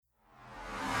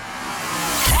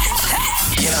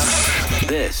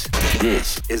This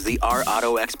is the Our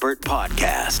Auto Expert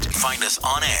Podcast. Find us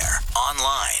on air,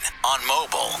 online, on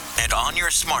mobile, and on your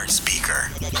smart speaker.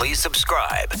 Please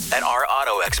subscribe at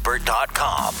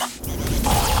ourautoexpert.com.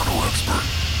 Our Auto Expert.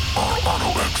 Our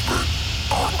Auto Expert.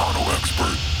 Our Auto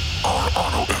Expert. Our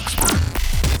Auto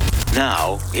Expert.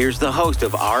 Now, here's the host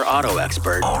of Our Auto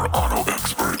Expert, Our Auto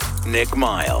Expert, Nick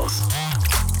Miles.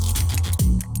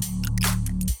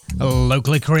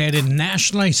 Locally created,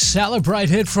 nationally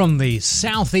celebrated from the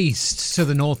southeast to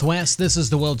the northwest, this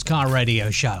is the world's car radio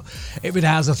show. If it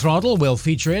has a throttle, we'll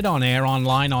feature it on air,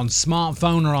 online, on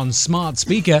smartphone, or on smart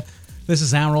speaker. This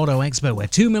is Our Auto Expert, where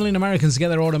 2 million Americans get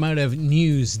their automotive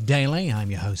news daily. I'm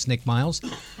your host, Nick Miles,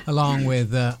 along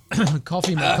with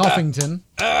Coffee McCoffington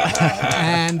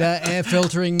and Air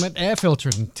Filtering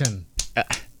McAirFilterington.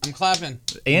 I'm clapping.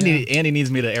 Andy needs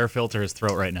me to air filter his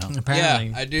throat right now. Apparently.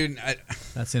 Yeah, I do.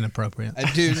 That's inappropriate.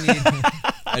 I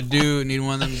do need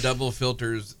one of them double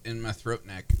filters in my throat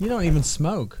neck. You don't even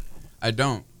smoke. I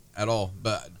don't at all.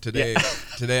 But today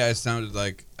I sounded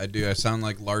like I do. I sound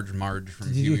like Large Marge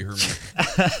from Pee Wee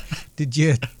Herman. Did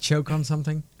you choke on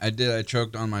something? I did. I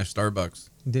choked on my Starbucks.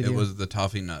 Did it you? was the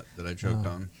toffee nut that I choked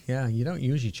on. Yeah, you don't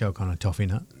usually choke on a toffee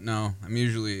nut. No, I'm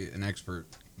usually an expert.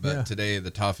 But today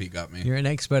the toffee got me. You're an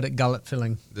expert at gullet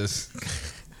filling. I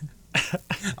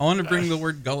want to bring the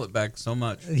word gullet back so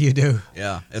much. You do.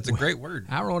 Yeah, it's a great word.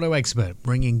 Our auto expert,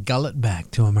 bringing gullet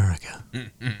back to America.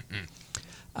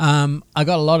 I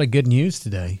got a lot of good news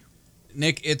today.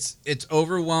 Nick, it's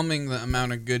overwhelming the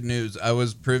amount of good news. I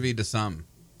was privy to some.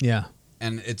 Yeah.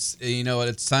 And it's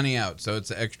it's sunny out, so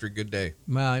it's an extra good day.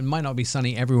 Well, it might not be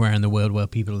sunny everywhere in the world where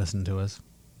people listen to us.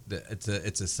 It's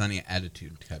a sunny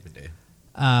attitude type of day.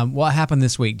 What happened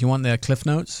this week? Do you want the Cliff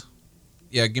Notes?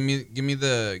 Yeah, give me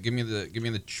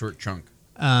the short chunk.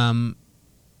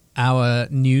 Our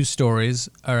news stories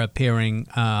are appearing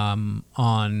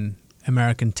on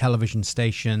American television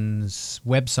stations,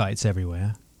 websites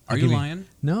everywhere. Are you lying?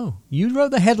 No, you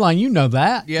wrote the headline. You know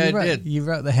that. Yeah, I did. You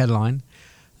wrote the headline.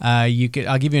 I'll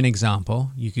give you an example.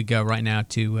 You could go right now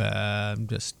to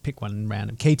just pick one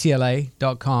random,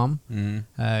 ktla.com.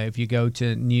 Mm-hmm. If you go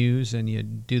to news and you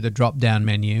do the drop-down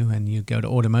menu and you go to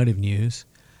automotive news,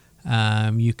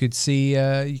 you could see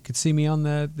me on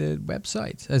the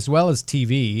website as well as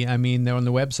TV. I mean, they're on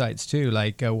the websites too.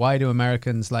 Like, why do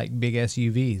Americans like big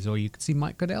SUVs? Or you could see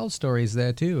Mike Goodell's stories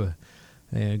there too.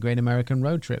 Great American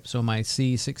Road Trips, or my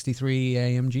C63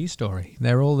 AMG story.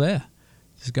 They're all there.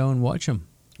 Just go and watch them.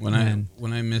 When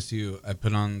I miss you, I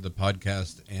put on the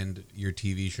podcast and your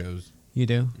TV shows. You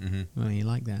do? Mm-hmm. Well, you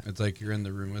like that. It's like you're in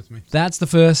the room with me. That's the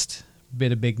first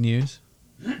bit of big news.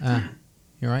 You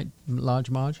all right, Large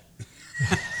Marge?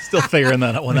 Still figuring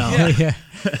that one out. Yeah.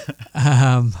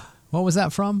 What was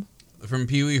that from? From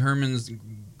Pee Wee Herman's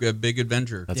Big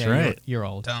Adventure. That's right. You're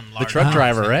old. The truck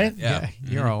driver, right? Yeah,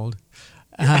 you're old.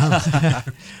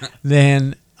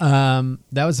 Then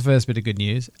that was the first bit of good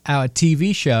news. Our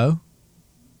TV show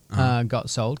got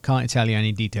sold. Can't tell you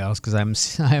any details because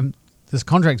this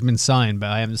contract's been signed, but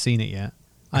I haven't seen it yet.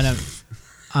 I don't.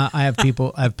 I have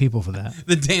people. I have people for that.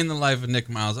 The day in the life of Nick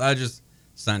Miles. I just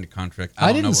signed a contract.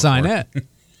 I didn't sign it.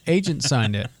 Agent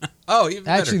signed it. Oh, even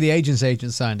better. Actually, the agent's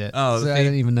agent signed it. Oh, so I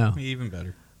didn't even know. Even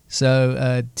better.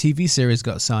 So, TV series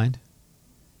got signed.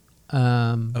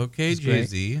 Okay,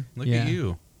 Jay-Z. Look at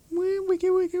you. Wiki.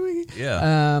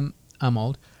 Yeah. I'm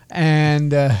old.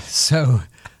 And so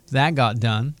that got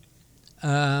done.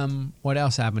 What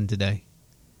else happened today?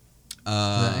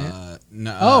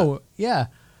 No. Yeah.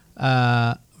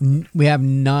 We have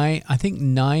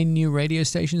 9 new radio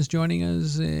stations joining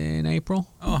us in April.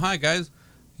 Oh, hi, guys.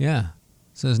 Yeah.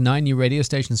 So there's 9 new radio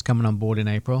stations coming on board in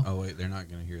April. Oh, wait, they're not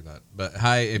going to hear that. But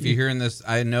hi, if you're hearing this,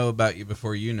 I know about you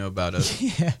before you know about us.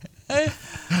 Yeah.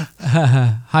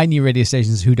 Hi, new radio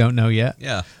stations who don't know yet.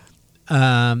 Yeah.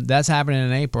 That's happening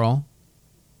in April.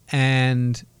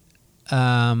 And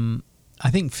I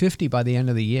think 50 by the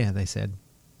end of the year, they said.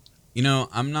 You know,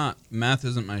 math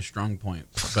isn't my strong point,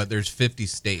 but there's 50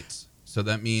 states. So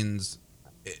that means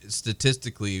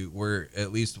statistically we're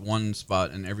at least one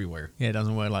spot in everywhere. Yeah, it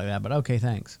doesn't work like that, but okay,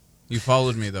 thanks. You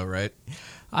followed me though, right?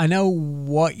 I know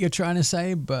what you're trying to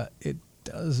say, but it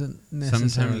doesn't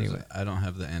necessarily Sometimes I don't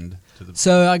have the end to the...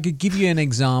 So I could give you an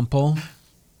example.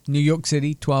 New York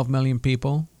City, 12 million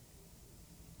people.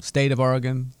 State of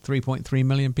Oregon, 3.3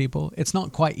 million people. It's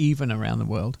not quite even around the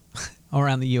world, or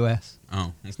around the U.S. Oh,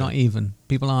 okay. It's not even.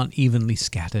 People aren't evenly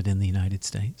scattered in the United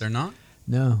States. They're not?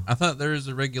 No. I thought there was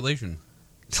a regulation.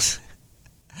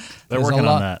 They're working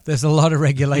on that. There's a lot of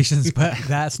regulations, but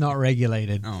that's not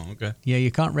regulated. Oh, okay. Yeah, you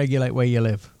can't regulate where you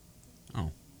live.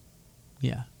 Oh.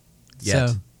 Yeah. Yet.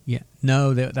 So, Yeah.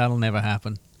 No, that'll never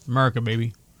happen. America,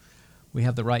 baby. We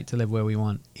have the right to live where we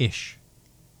want. Ish.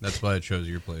 That's why I chose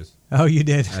your place. Oh, you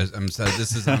did.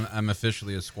 I'm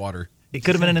officially a squatter. It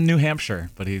could have been in New Hampshire,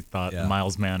 but he thought Yeah.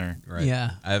 Miles Manor. Right.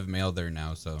 Yeah. I have mail there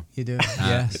now, so You do.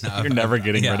 Yeah. You're never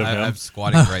getting rid of I him. have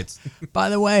squatting rights. By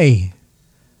the way,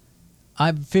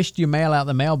 I fished your mail out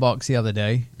the mailbox the other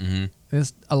day. hmm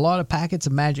There's a lot of packets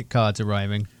of Magic cards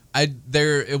arriving.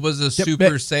 It was a Yep, super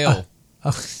but- sale.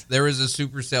 Oh, There was a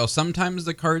super sale. Sometimes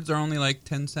the cards are only like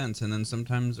 10 cents, and then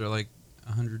sometimes they're like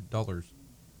 $100.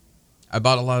 I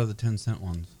bought a lot of the 10-cent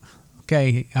ones.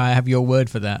 okay, I have your word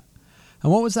for that.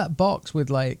 And what was that box with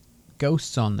like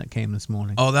ghosts on that came this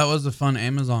morning? Oh, that was a fun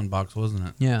Amazon box, wasn't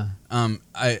it? Yeah.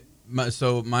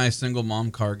 So my single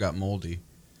mom car got moldy.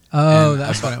 Oh, And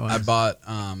that's what it was. I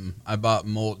bought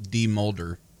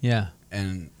demolder, Yeah.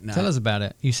 and now Tell us about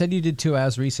it. You said you did 2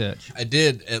 hours research. I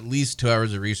did at least 2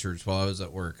 hours of research while I was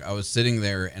at work. I was sitting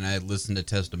there and I listened to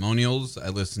testimonials. I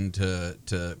listened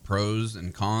to pros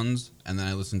and cons, and then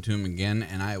I listened to them again.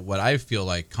 And what I feel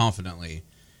like confidently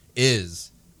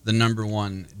is the number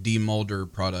one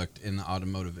demolder product in the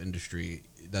automotive industry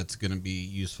that's going to be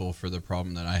useful for the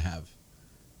problem that I have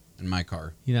in my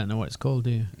car. You don't know what it's called,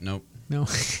 do you? Nope. No.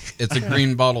 It's a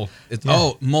green bottle. It's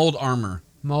Yeah. mold armor.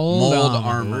 Mold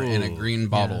armor in a Ooh. green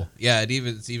bottle. Yeah,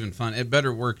 it's even fun. It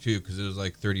better work too because it was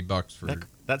like $30 for.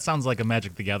 That sounds like a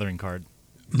Magic the Gathering card.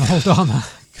 Mold armor.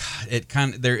 It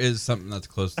kind of there is something that's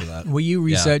close to that. Were you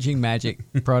Yeah. researching Magic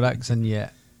products and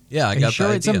yet? Yeah, I Are you got sure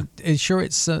the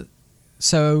it's idea.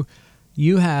 so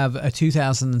you have a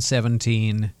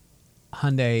 2017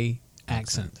 Hyundai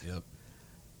Accent Yep.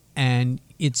 and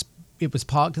it was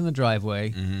parked in the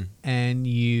driveway hmm and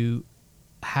you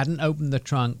hadn't opened the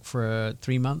trunk for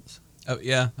 3 months, Oh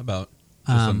yeah, about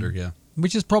just under. Yeah.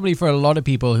 which is probably for a lot of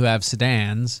people who have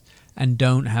sedans and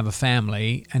don't have a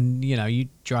family, and you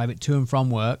drive it to and from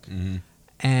work hmm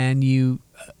and you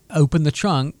open the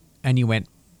trunk and you went,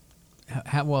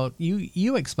 well,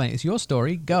 you explain. It's your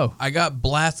story. Go. I got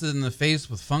blasted in the face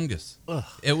with fungus. Ugh.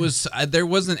 It was there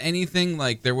wasn't anything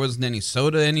like there wasn't any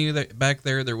soda back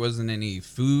there. There wasn't any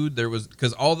food. There was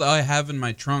because all that I have in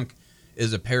my trunk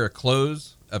is a pair of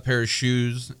clothes, a pair of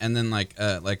shoes, and then like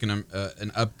an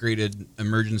upgraded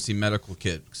emergency medical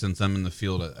kit. Since I'm in the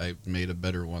field, I made a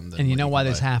better one. Than And you what know why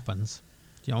can this buy. happens?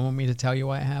 Do you want me to tell you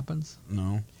why it happens?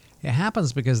 No. It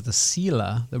happens because the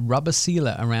sealer, the rubber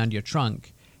sealer around your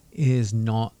trunk, is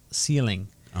not sealing.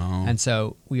 Oh. And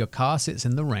so your car sits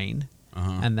in the rain,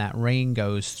 Uh-huh. and that rain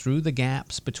goes through the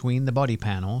gaps between the body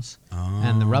panels,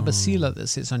 and the rubber sealer that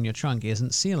sits on your trunk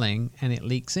isn't sealing, and it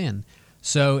leaks in.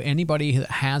 So anybody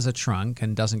that has a trunk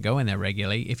and doesn't go in there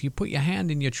regularly, if you put your hand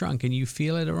in your trunk and you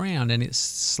feel it around and it's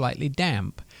slightly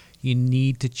damp, you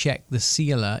need to check the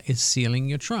sealer is sealing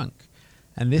your trunk.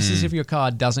 And this is if your car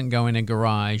doesn't go in a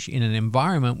garage in an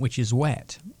environment which is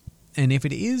wet. And if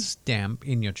it is damp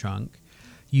in your trunk,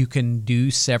 you can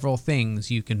do several things.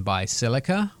 You can buy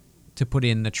silica to put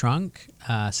in the trunk,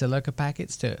 silica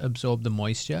packets to absorb the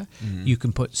moisture. You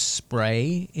can put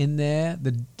spray in there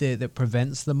that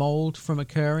prevents the mold from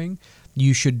occurring.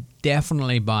 You should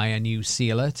definitely buy a new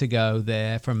sealer to go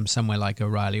there from somewhere like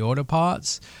O'Reilly Auto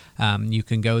Parts. You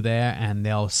can go there and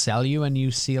they'll sell you a new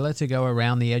sealer to go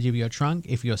around the edge of your trunk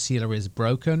if your sealer is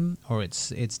broken or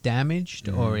it's damaged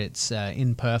or it's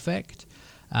imperfect.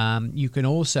 You can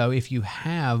also, if you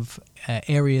have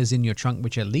areas in your trunk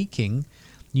which are leaking,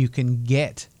 you can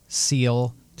get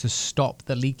seal to stop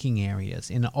the leaking areas.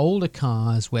 In older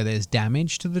cars where there's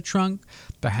damage to the trunk,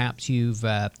 perhaps you've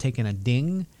taken a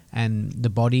ding and the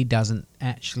body doesn't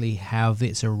actually have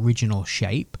its original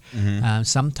shape.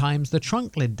 Sometimes the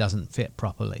trunk lid doesn't fit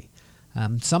properly.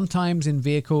 Sometimes in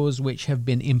vehicles which have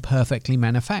been imperfectly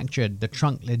manufactured, the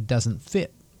trunk lid doesn't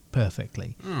fit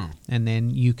perfectly. And then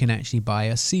you can actually buy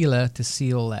a sealer to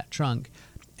seal that trunk.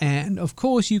 And of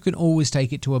course, you can always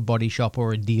take it to a body shop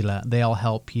or a dealer. They'll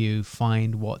help you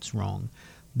find what's wrong.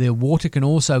 The water can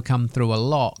also come through a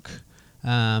lock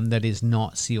that is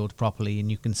not sealed properly,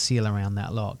 and you can seal around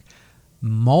that lock.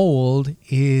 Mold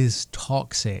is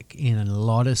toxic in a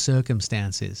lot of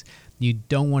circumstances. You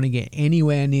don't want to get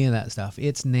anywhere near that stuff.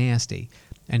 It's nasty.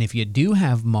 And if you do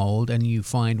have mold and you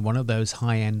find one of those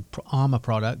high-end armor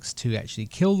products to actually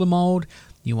kill the mold,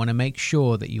 you want to make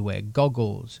sure that you wear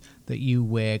goggles, that you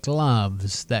wear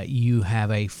gloves, that you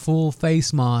have a full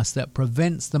face mask that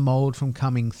prevents the mold from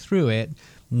coming through it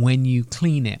when you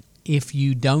clean it. If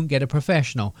you don't get a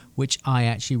professional, which I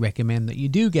actually recommend that you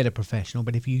do get a professional,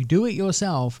 but if you do it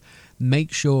yourself,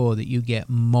 make sure that you get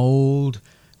mold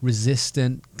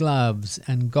resistant gloves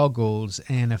and goggles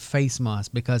and a face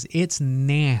mask because it's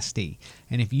nasty.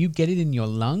 And if you get it in your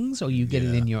lungs or you get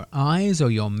it in your eyes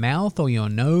or your mouth or your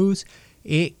nose,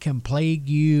 it can plague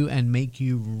you and make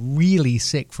you really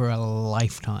sick for a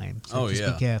lifetime. So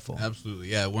just be careful. Absolutely.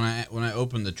 Yeah. When I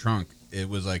opened the trunk, it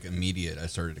was like immediate. I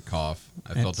started to cough.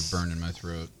 I felt a burn in my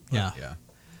throat. Yeah. Yeah.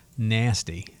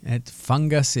 Nasty.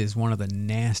 Fungus is one of the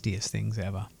nastiest things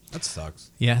ever. That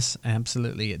sucks. Yes,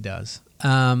 absolutely it does.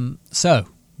 So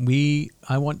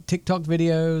I want TikTok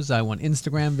videos. I want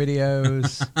Instagram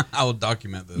videos. I will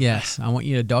document this. Yes, I want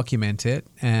you to document it.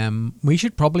 We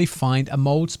should probably find a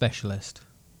mold specialist.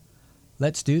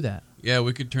 Let's do that. Yeah,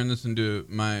 we could turn this into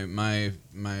my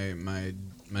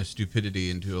stupidity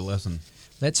into a lesson.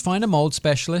 Let's find a mold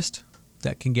specialist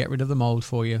that can get rid of the mold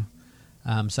for you.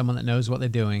 Someone that knows what they're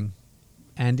doing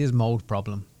and is mold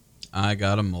problem. I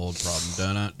got a mold problem.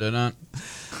 Dun-dun, dun-dun.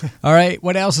 All right,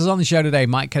 what else is on the show today?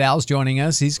 Mike Cadell's joining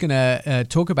us. He's going to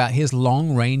talk about his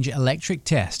long-range electric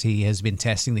test. He has been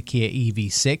testing the Kia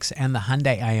EV6 and the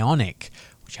Hyundai Ioniq,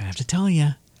 which I have to tell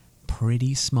you,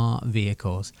 pretty smart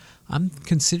vehicles. I'm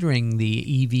considering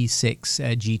the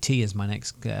EV6 GT as my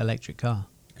next electric car.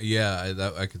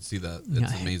 Yeah, I could see that.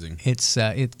 It's amazing.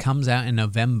 It comes out in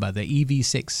November. The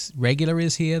EV6 regular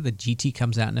is here. The GT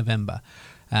comes out in November.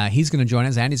 He's going to join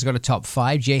us. Andy's got a top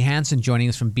 5. Jay Hansen joining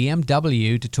us from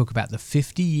BMW to talk about the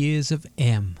 50 years of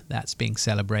M that's being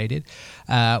celebrated.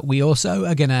 We also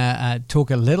are going to talk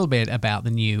a little bit about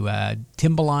the new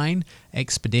Timberline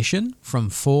Expedition from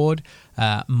Ford.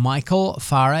 Michael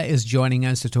Farah is joining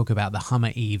us to talk about the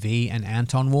Hummer EV, and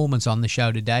Anton Woolman's on the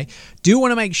show today. Do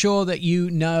want to make sure that you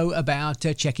know about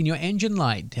checking your engine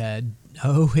light.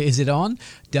 Is it on?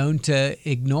 Don't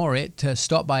ignore it.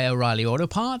 Stop by O'Reilly Auto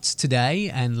Parts today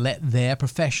and let their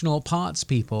professional parts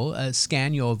people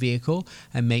scan your vehicle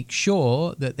and make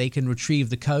sure that they can retrieve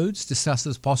the codes, discuss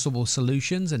the possible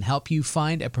solutions, and help you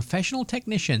find a professional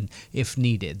technician if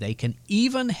needed. They can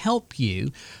even help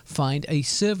you find a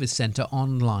service center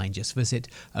online. Just visit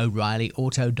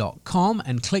O'ReillyAuto.com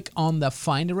and click on the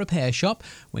Find a Repair Shop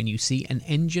when you see an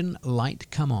engine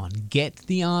light come on. Get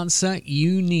the answer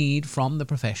you need from the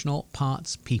professional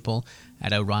parts people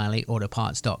at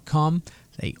O'ReillyAutoParts.com.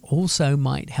 They also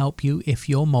might help you if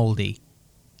you're moldy.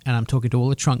 And I'm talking to all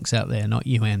the trunks out there, not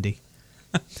you, Andy.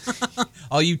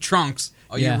 All you trunks.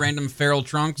 All you random feral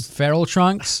trunks. Feral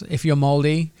trunks, if you're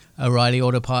moldy, O'Reilly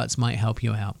Auto Parts might help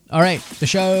you out. All right, the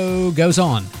show goes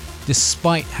on,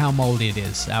 despite how moldy it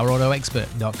is.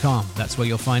 OurAutoExpert.com. That's where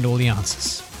you'll find all the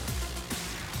answers.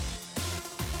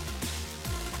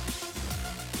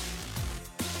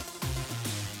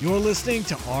 You're listening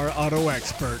to Our Auto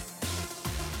Expert.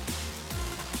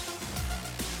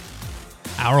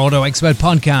 Our Auto Expert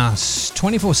podcast,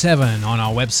 24/7 on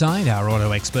our website,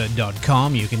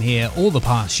 OurAutoExpert.com. You can hear all the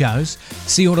past shows,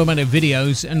 see automotive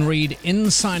videos, and read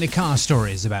insider car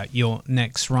stories about your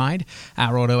next ride.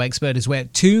 Our Auto Expert is where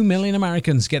 2 million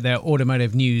Americans get their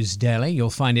automotive news daily.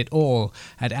 You'll find it all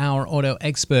at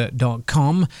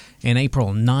OurAutoExpert.com. In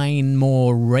April, 9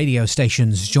 more radio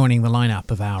stations joining the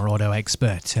lineup of Our Auto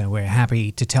Expert. We're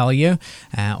happy to tell you,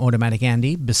 Automatic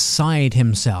Andy, beside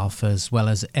himself, as well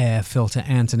as Air Filter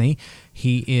Anthony,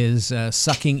 he is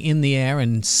sucking in the air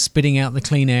and spitting out the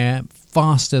clean air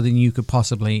faster than you could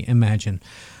possibly imagine.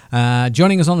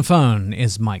 Joining us on the phone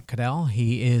is Mike Cadell.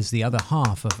 He is the other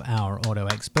half of Our Auto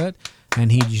Expert,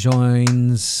 and he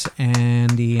joins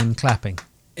Andy in clapping.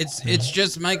 It's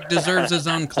just Mike deserves his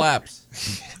own claps.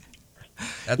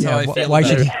 That's how I feel.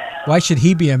 Why should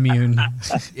he be immune?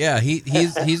 Yeah,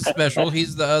 he's special.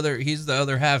 He's the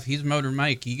other half. He's Motor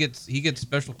Mike. He gets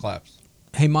special claps.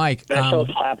 Hey Mike, special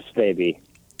claps, baby.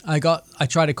 I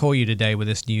tried to call you today with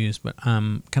this news, but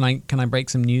can I break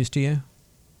some news to you?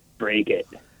 Break it.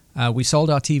 We sold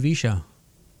our TV show.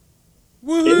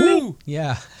 Woohoo!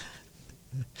 Yeah.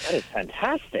 That is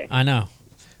fantastic. I know.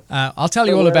 I'll tell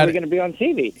you all about it. We're going to be on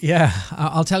TV. Yeah,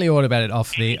 I'll tell you all about it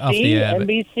off the air.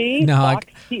 NBC, no, Fox,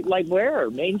 like where?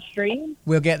 Mainstream?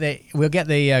 We'll get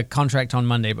the contract on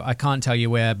Monday, but I can't tell you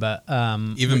where. But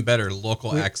even better,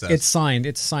 local access. It's signed.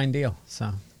 It's a signed deal.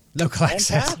 So local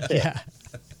Fantastic. access. Yeah.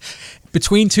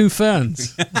 Between two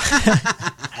ferns.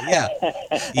 Yeah,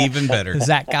 even better.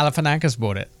 Zach Galifianakis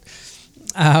bought it.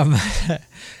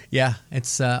 Yeah,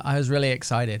 it's. I was really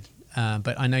excited,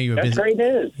 but I know you were busy. That's great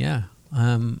news. Yeah.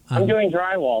 I'm doing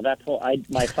drywall. That's what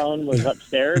my phone was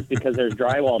upstairs because there's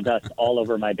drywall dust all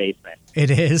over my basement. It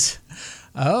is.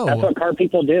 Oh. That's what car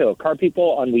people do. Car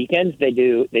people on weekends they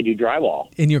do drywall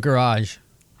in your garage.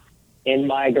 In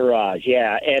my garage,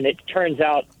 yeah. And it turns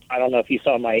out, I don't know if you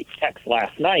saw my text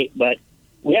last night, but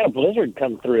we had a blizzard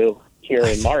come through here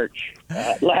in March,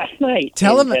 last night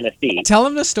Tell in him. Tennessee. Tell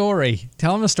him the story.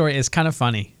 Tell him the story. It's kind of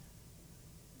funny.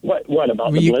 What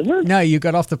about the blizzard? No, you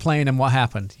got off the plane and what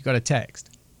happened? You got a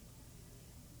text.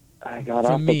 I got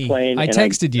From off me. the plane. I and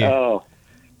texted you. Oh,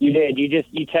 you did.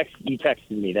 You texted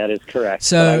me. That is correct.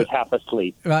 So- but I was half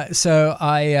asleep. Right, so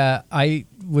I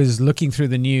was looking through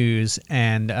the news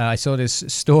and I saw this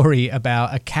story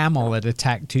about a camel that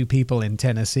attacked 2 people in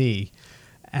Tennessee.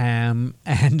 And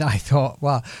I thought,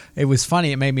 well, it was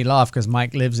funny. It made me laugh because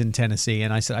Mike lives in Tennessee.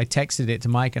 And I texted it to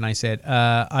Mike and I said,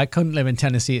 I couldn't live in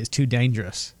Tennessee. It's too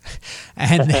dangerous.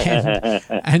 and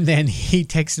then he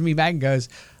texted me back and goes,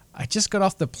 I just got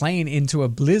off the plane into a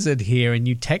blizzard here and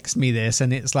you text me this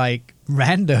and it's like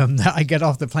random that I get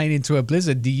off the plane into a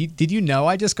blizzard. Did you know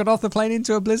I just got off the plane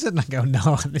into a blizzard? And I go,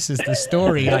 no, this is the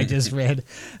story I just read.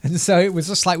 And so it was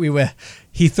just like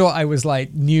he thought I was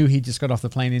like, knew he just got off the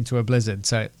plane into a blizzard.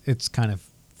 So it's kind of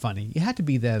funny. You had to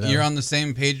be there though. You're on the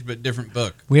same page, but different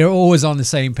book. We're always on the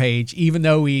same page. Even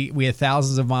though we're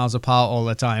thousands of miles apart all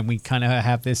the time, we kind of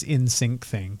have this in sync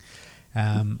thing.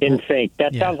 In Sync.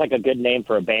 That yeah. sounds like a good name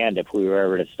for a band if we were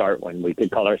ever to start one. We could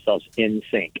call ourselves In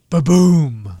Sync.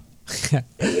 Ba-boom.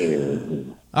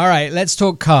 All right, let's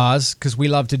talk cars because we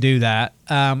love to do that.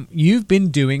 You've been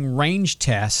doing range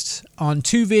tests on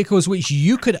 2 vehicles which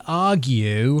you could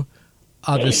argue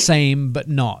are the same but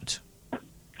not.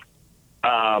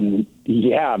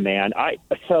 Yeah, man.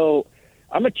 So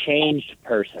I'm a changed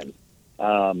person.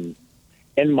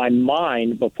 In my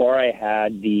mind, before I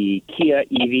had the Kia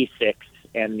EV6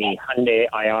 and the Hyundai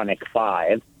Ioniq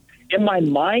 5, in my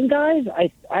mind, guys,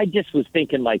 I just was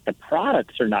thinking like the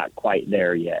products are not quite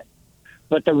there yet.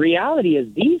 But the reality is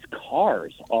these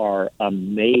cars are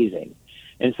amazing.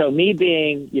 And so me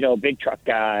being, a big truck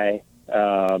guy,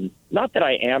 not that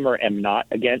I am or am not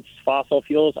against fossil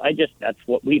fuels. That's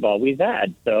what we've always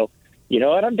had. So, and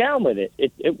I'm down with it.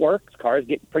 It works. Cars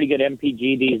get pretty good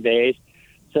MPG these days.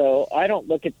 So I don't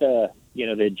look at the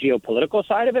geopolitical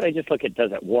side of it. I just look at,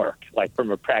 does it work, like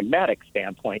from a pragmatic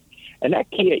standpoint. And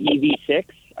that Kia EV6,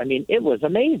 I mean, it was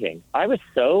amazing. I was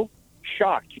so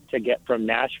shocked to get from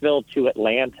Nashville to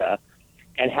Atlanta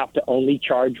and have to only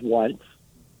charge once.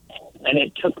 And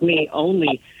it took me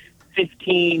only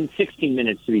 16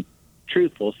 minutes, to be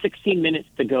truthful, 16 minutes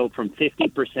to go from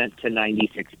 50% to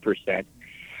 96%.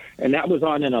 And that was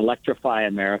on an Electrify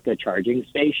America charging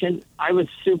station. I was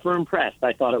super impressed.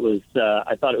 I thought it was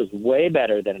way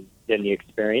better than the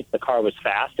experience. The car was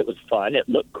fast. It was fun. It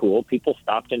looked cool. People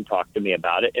stopped and talked to me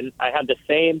about it. And I had the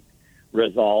same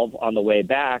resolve on the way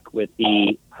back with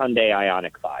the Hyundai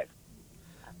Ioniq 5.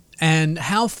 And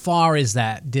how far is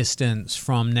that distance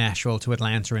from Nashville to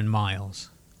Atlanta in miles?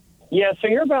 Yeah, so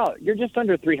you're just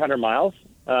under 300 miles.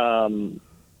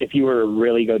 If you were to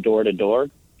really go door to door,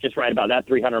 just right about that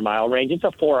 300-mile range. It's a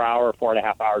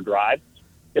 4.5 hour drive,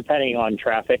 depending on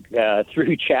traffic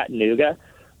through Chattanooga.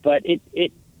 But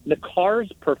the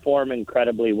cars perform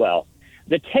incredibly well.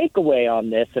 The takeaway on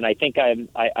this, and I think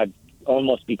I've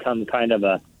almost become kind of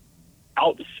a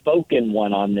outspoken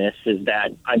one on this, is that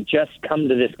I've just come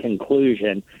to this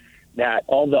conclusion that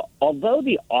although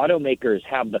the automakers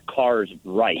have the cars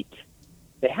right,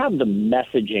 they have the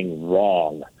messaging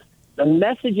wrong. The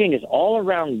messaging is all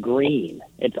around green.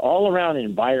 It's all around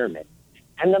environment.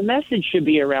 And the message should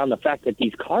be around the fact that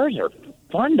these cars are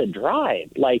fun to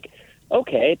drive. Like,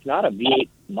 okay, it's not a V8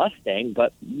 Mustang,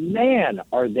 but man,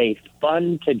 are they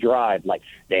fun to drive. Like,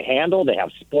 they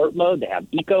have sport mode, they have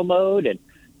eco mode. And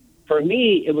for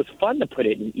me, it was fun to put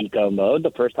it in eco mode.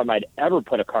 The first time I'd ever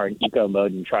put a car in eco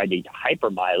mode and tried to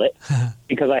hypermile it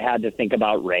because I had to think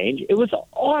about range. It was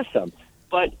awesome.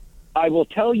 But I will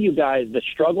tell you guys the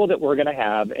struggle that we're going to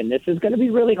have, and this is going to be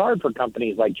really hard for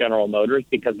companies like General Motors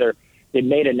because they've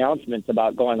made announcements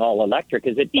about going all electric,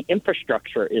 is that the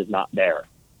infrastructure is not there.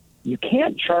 You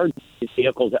can't charge these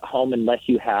vehicles at home unless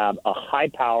you have a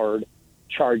high-powered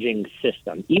charging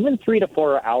system. Even 3 to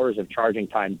 4 hours of charging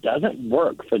time doesn't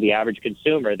work for the average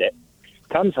consumer that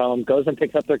comes home, goes and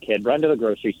picks up their kid, run to the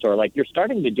grocery store. Like, you're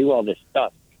starting to do all this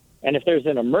stuff. And if there's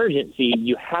an emergency,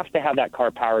 you have to have that car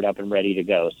powered up and ready to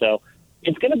go. So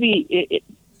it's going to be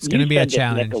it's going to be a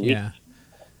challenge. Nick, Yeah,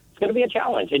 it's going to be a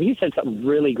challenge. And you said something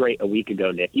really great a week ago,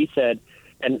 Nick. You said,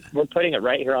 and we're putting it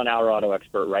right here on Our Auto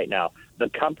Expert right now, the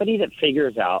company that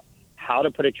figures out how to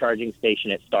put a charging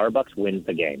station at Starbucks wins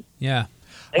the game. yeah.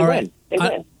 They All win. right. They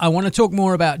win. I want to talk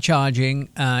more about charging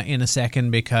in a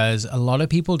second because a lot of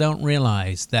people don't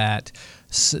realize that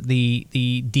the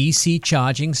DC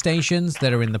charging stations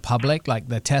that are in the public, like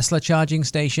the Tesla charging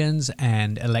stations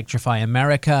and Electrify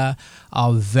America,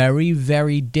 are very,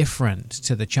 very different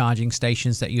to the charging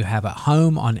stations that you have at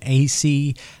home on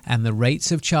AC, and the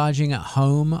rates of charging at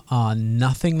home are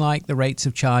nothing like the rates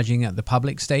of charging at the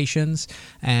public stations.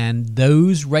 And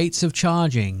those rates of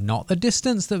charging, not the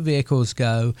distance that vehicles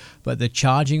go, but the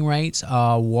charging rates,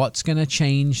 are what's going to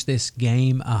change this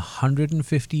game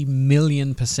 150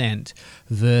 million%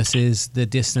 versus the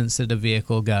distance that a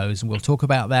vehicle goes. And we'll talk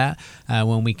about that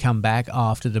when we come back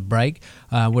after the break.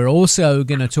 We're also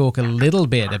going to talk a little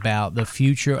bit about the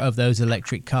future of those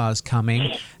electric cars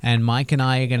coming. And Mike and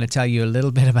I are going to tell you a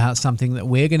little bit about something that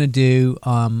we're going to do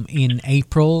in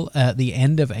April. At the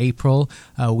end of April,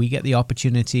 we get the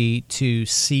opportunity to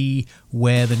see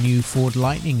where the new Ford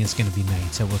Lightning is going to be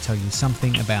made. So we'll tell you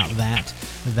something about that.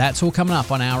 That's all coming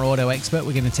up on Our Auto Expert.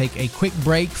 We're going to take a quick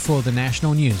break for the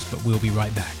national news, but we'll be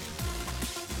right back.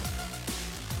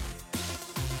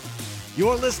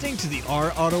 You're listening to the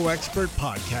Our Auto Expert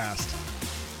podcast.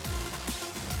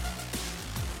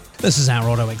 This is Our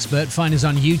Auto Expert. Find us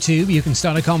on YouTube. You can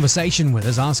start a conversation with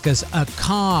us. Ask us a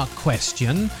car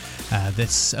question.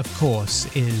 This, of course,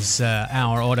 is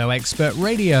Our Auto Expert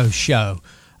radio show.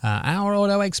 Our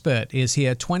Auto Expert is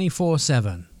here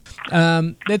 24/7.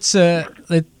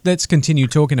 Let's continue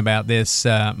talking about this,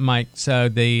 Mike. So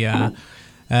you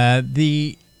had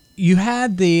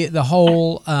the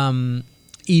whole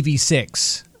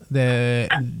EV6.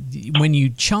 When you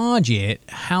charge it,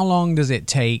 how long does it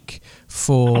take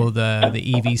for the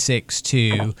EV6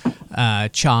 to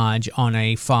charge on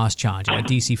a fast charger, a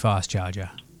DC fast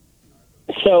charger?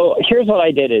 So here's what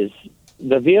I did is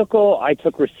the vehicle I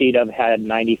took receipt of had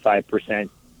 95%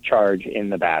 charge in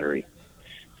the battery.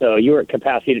 So you were at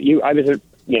capacity. I was at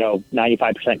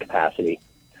 95% capacity.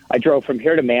 I drove from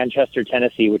here to Manchester,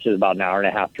 Tennessee, which is about an hour and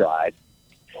a half drive.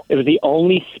 It was the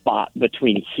only spot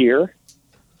between here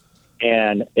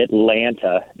and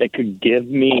Atlanta that could give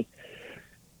me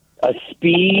a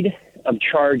speed of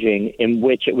charging in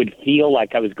which it would feel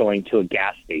like I was going to a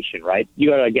gas station, right? You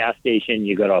go to a gas station,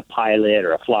 you go to a Pilot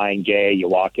or a Flying J, you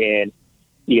walk in,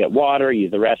 you get water, use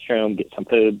the restroom, get some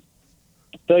food,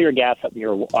 fill your gas up,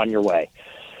 you're on your way.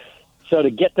 So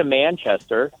to get to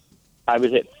Manchester, I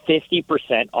was at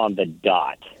 50% on the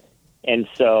dot. And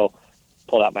so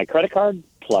pulled out my credit card,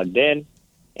 plugged in,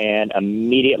 and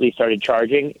immediately started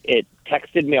charging. It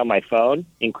texted me on my phone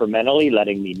incrementally,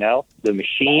 letting me know the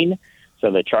machine. So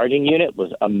the charging unit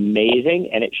was amazing,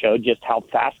 and it showed just how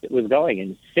fast it was going.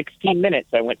 In 16 minutes,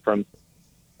 I went from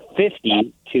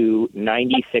 50 to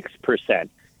 96%,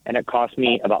 and it cost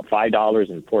me about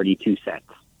 $5.42.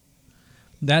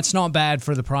 That's not bad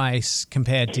for the price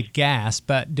compared to gas,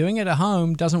 but doing it at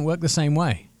home doesn't work the same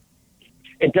way.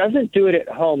 It doesn't do it at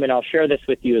home, and I'll share this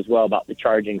with you as well about the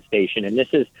charging station. And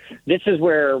this is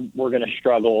where we're going to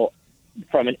struggle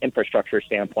from an infrastructure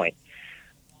standpoint.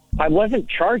 I wasn't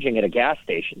charging at a gas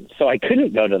station, so I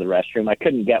couldn't go to the restroom. I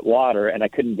couldn't get water, and I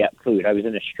couldn't get food. I was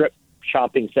in a strip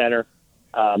shopping center.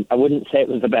 I wouldn't say it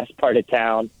was the best part of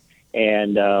town,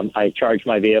 and I charged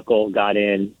my vehicle, got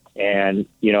in, and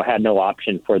had no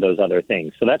option for those other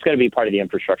things. So that's going to be part of the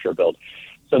infrastructure build.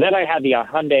 So then I had the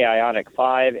Hyundai Ioniq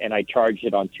 5, and I charged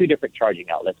it on two different charging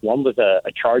outlets. One was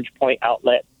a charge point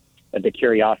outlet at the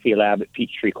Curiosity Lab at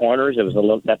Peachtree Corners. It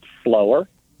was that's slower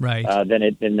right, than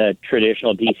the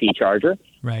traditional DC charger.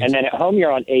 Right. And then at home,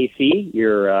 you're on AC.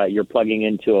 You're plugging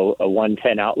into a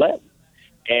 110 outlet,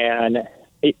 and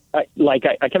I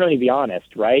can only be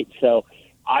honest, right? So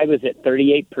I was at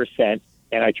 38%,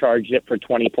 and I charged it for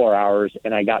 24 hours,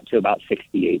 and I got to about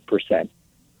 68%.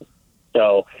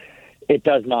 So it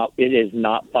is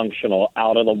not functional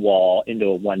out of the wall into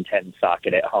a 110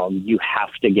 socket at home. You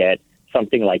have to get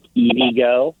something like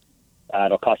EVgo.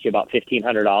 It'll cost you about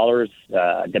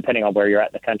 $1,500, depending on where you're at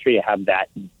in the country, to have that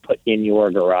put in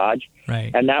your garage.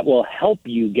 Right. And that will help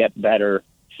you get better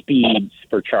speeds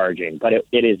for charging. But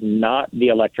it is not the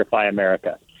Electrify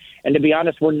America. And to be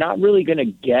honest, we're not really going to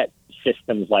get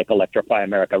systems like Electrify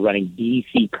America running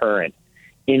DC current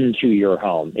into your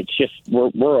home. It's just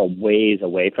we're a ways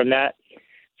away from that.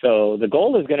 So the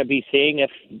goal is going to be seeing if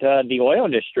the oil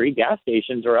industry, gas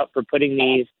stations, are up for putting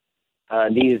these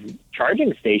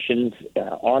charging stations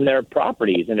on their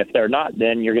properties. And if they're not,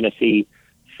 then you're going to see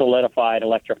solidified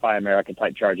Electrify America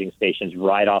type charging stations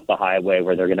right off the highway,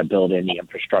 where they're going to build in the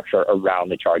infrastructure around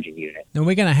the charging unit. Now,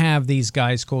 we're going to have these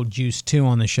guys called Juice 2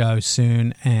 on the show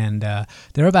soon, and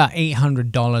they're about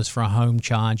 $800 for a home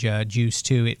charger, Juice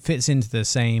 2. It fits into the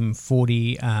same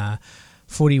 40-watt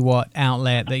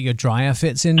outlet that your dryer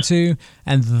fits into,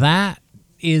 and that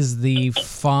is the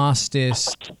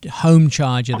fastest home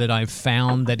charger that I've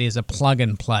found that is a plug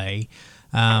and play.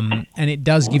 And it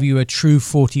does give you a true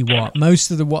 40 watt.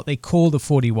 Most of what they call the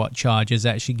 40 watt chargers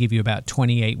actually give you about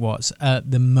 28 watts at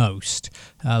the most.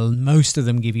 Most of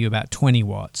them give you about 20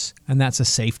 watts, and that's a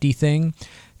safety thing.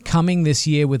 Coming this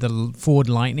year with a Ford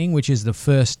Lightning, which is the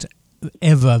first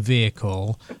ever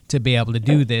vehicle to be able to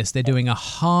do this, they're doing a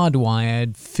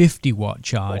hardwired 50 watt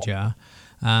charger.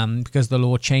 Because the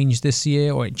law changed this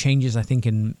year, or it changes, I think,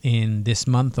 in this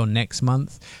month or next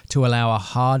month, to allow a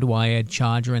hardwired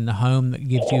charger in the home that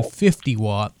gives you 50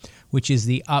 watt, which is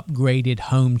the upgraded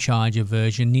home charger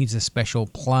version, needs a special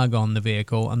plug on the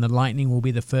vehicle, and the Lightning will be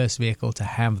the first vehicle to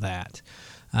have that.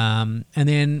 And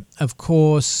then, of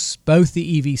course, both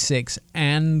the EV6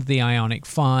 and the Ioniq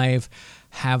 5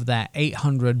 have that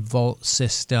 800 volt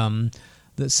system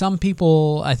that some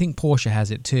people, I think Porsche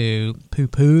has it too,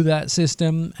 poo-poo that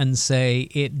system and say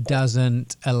it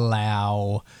doesn't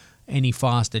allow any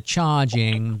faster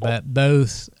charging, but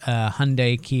both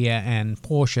Hyundai, Kia, and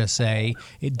Porsche say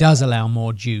it does allow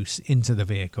more juice into the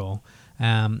vehicle,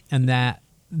 and that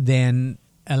then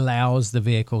allows the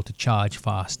vehicle to charge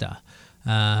faster.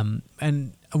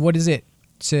 And what is it?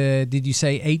 Did you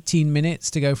say 18 minutes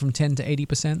to go from 10 to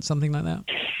 80%, something like that?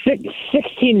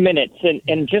 16 minutes.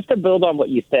 And just to build on what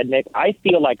you said, Nick, I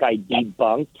feel like I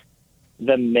debunked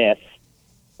the myth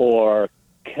or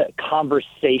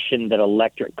conversation that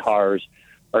electric cars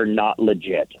are not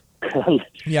legit.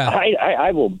 Yeah,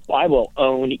 I will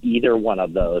own either one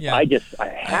of those. Yeah.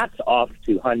 Hats off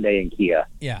to Hyundai and Kia.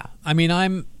 Yeah, I mean,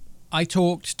 I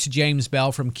talked to James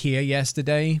Bell from Kia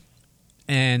yesterday,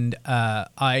 and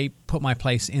I put my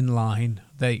place in line.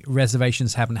 The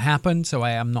reservations haven't happened, so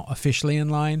I am not officially in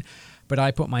line, but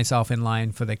I put myself in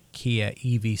line for the Kia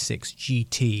EV6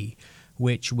 GT,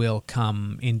 which will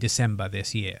come in December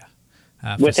this year.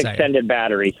 With extended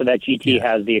battery. So that GT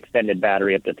has the extended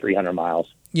battery up to 300 miles.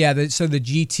 Yeah, so the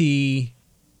GT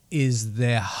is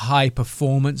their high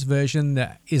performance version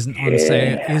that isn't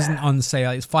on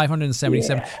sale. It's $577.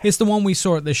 Yeah. It's the one we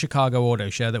saw at the Chicago Auto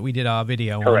Show that we did our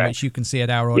video on, which you can see at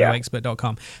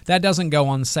ourautoexpert.com. That doesn't go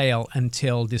on sale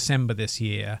until December this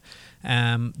year.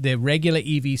 The regular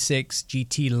EV6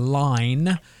 GT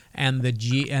line and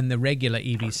the regular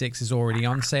EV6 is already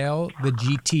on sale. The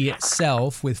GT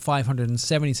itself with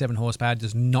 577 horsepower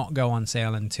does not go on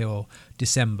sale until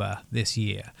December this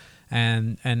year.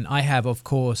 And I have, of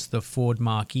course, the Ford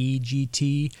Mach-E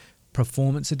GT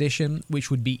Performance Edition, which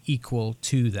would be equal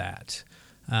to that.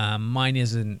 Mine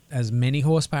isn't as many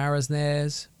horsepower as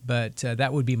theirs, but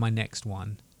that would be my next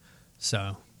one.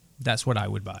 So that's what I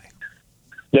would buy.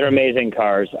 They're amazing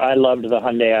cars. I loved the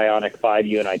Hyundai Ioniq 5.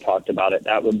 You and I talked about it.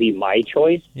 That would be my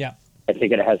choice. Yeah. I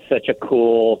think it has such a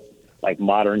cool, like,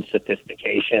 modern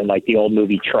sophistication, like the old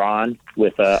movie Tron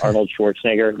with Arnold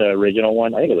Schwarzenegger, the original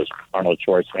one. I think it was Arnold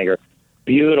Schwarzenegger.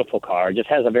 Beautiful car. Just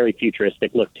has a very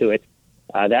futuristic look to it.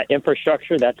 That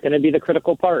infrastructure, that's going to be the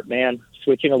critical part, man.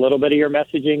 Switching a little bit of your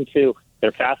messaging to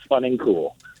they're fast, fun, and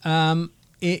cool.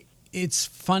 It's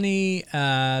funny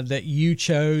that you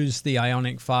chose the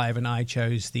Ioniq 5 and I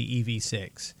chose the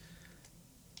EV6.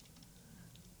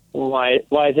 Why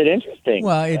is it interesting?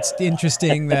 Well, it's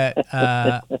interesting that,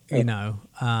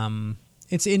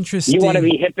 it's interesting. You want to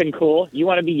be hip and cool. You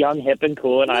want to be young, hip, and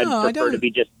cool, and I'd prefer to be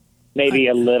just maybe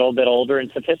a little bit older and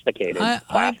sophisticated,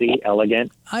 classy,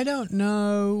 elegant. I don't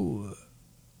know.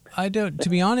 To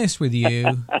be honest with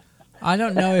you, I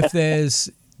don't know if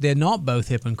they're not both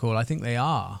hip and cool. I think they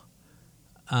are.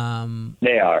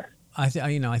 They are. I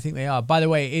think they are. By the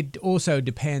way, it also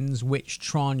depends which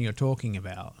Tron you're talking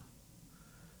about.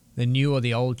 The new or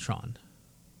the old Tron?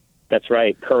 That's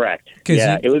right. Correct.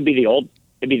 Yeah, it would be the old.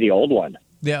 It'd be the old one.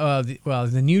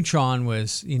 The new Tron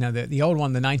was, the old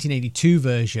one, the 1982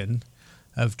 version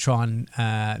of Tron.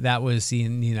 That was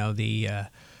that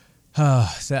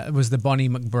was the Bonnie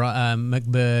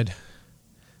McBird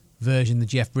version, the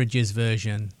Jeff Bridges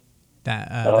version.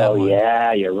 That one.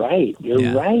 Yeah, you're right.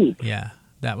 You're right. Yeah,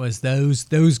 that was those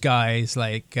guys.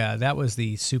 Like that was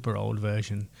the super old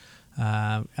version.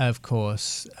 Of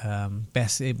course,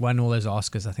 it won all those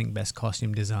Oscars. I think best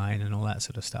costume design and all that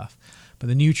sort of stuff. But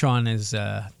the new Tron is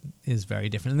very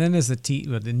different. And then there's the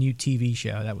new TV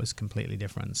show that was completely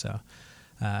different. So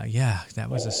that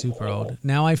was a super old.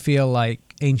 Now I feel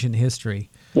like ancient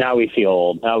history. Now we feel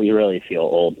old. Now we really feel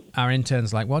old. Our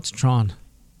intern's like, what's Tron?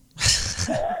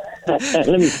 Let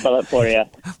me spell it for you.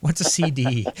 What's a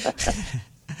CD?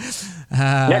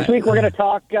 Next week we're going to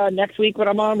talk. Next week when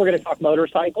I'm on, we're going to talk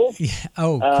motorcycles. Yeah.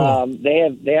 Oh, cool.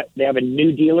 They have a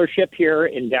new dealership here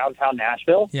in downtown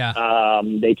Nashville. Yeah.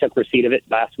 They took receipt of it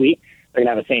last week. They're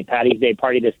going to have a St. Patty's Day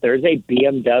party this Thursday.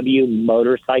 BMW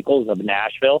Motorcycles of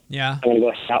Nashville. Yeah. I'm going to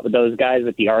go hang out with those guys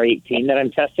with the R18 that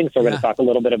I'm testing. So we're going to talk a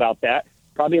little bit about that.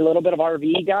 Probably a little bit of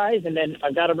RV guys. And then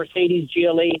I've got a Mercedes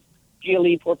GLE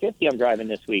 450 I'm driving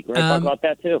this week. We're going to talk about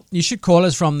that too. You should call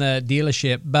us from the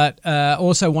dealership. But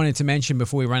also wanted to mention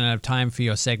before we run out of time for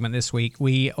your segment this week,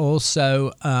 we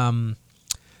also...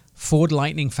 Ford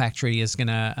Lightning Factory is going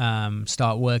to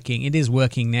start working. It is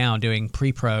working now doing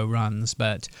pre-pro runs,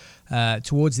 but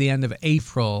towards the end of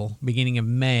April, beginning of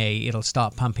May, it'll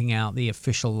start pumping out the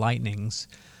official Lightnings.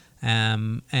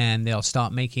 And they'll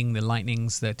start making the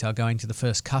Lightnings that are going to the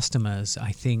first customers,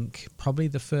 I think probably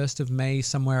the 1st of May,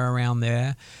 somewhere around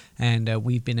there. And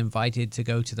we've been invited to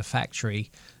go to the factory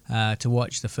to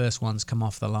watch the first ones come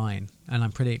off the line. And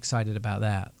I'm pretty excited about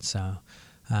that. So...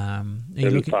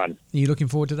 It'll be fun. Are you looking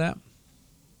forward to that?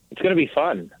 It's going to be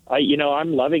fun.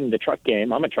 I'm loving the truck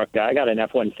game. I'm a truck guy. I got an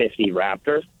F-150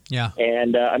 Raptor. Yeah.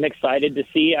 And I'm excited to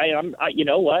see. You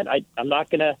know what? I'm not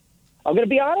going to. I'm going to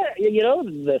be honest.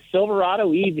 The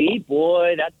Silverado EV,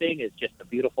 boy, that thing is just a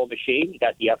beautiful machine. You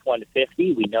got the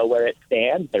F-150. We know where it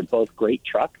stands. They're both great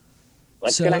trucks.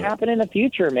 What's going to happen in the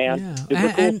future, man? Yeah.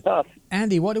 Super cool stuff.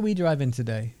 Andy, what are we driving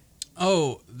today?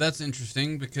 Oh, that's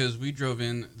interesting because we drove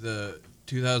in the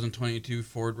 2022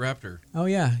 Ford Raptor. Oh,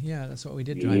 yeah, that's what we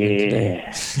did drive in today.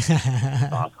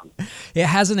 Awesome. It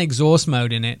has an exhaust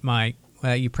mode in it, Mike,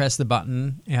 where you press the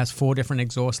button. It has 4 different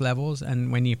exhaust levels,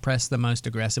 and when you press the most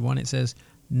aggressive one, it says,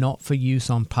 not for use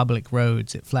on public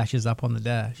roads. It flashes up on the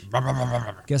dash.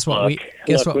 Guess what When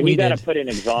we you got did? to put in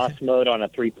exhaust mode on a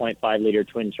 3.5-liter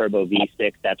twin-turbo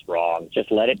V6, that's wrong.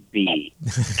 Just let it be.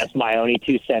 That's my only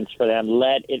 2 cents for them.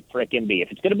 Let it frickin' be.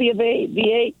 If it's going to be a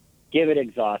V8, give it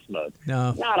exhaust mode.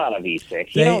 No. Not on a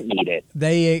V6. You don't need it.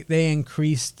 They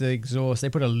increased the exhaust. They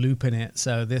put a loop in it,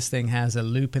 so this thing has a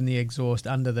loop in the exhaust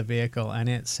under the vehicle, and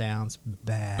it sounds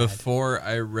bad. Before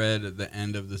I read the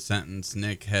end of the sentence,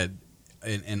 Nick had,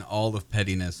 in all of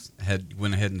pettiness, had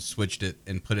went ahead and switched it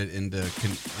and put it into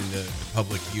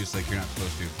public use like you're not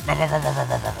supposed to.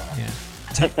 Yeah.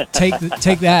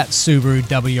 Take that, Subaru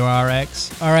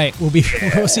WRX. All right,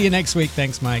 we'll see you next week.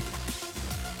 Thanks, Mike.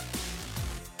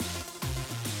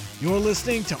 You're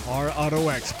listening to Our Auto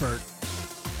Expert.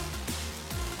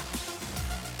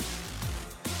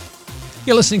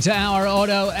 You're listening to Our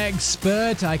Auto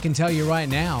Expert. I can tell you right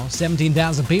now,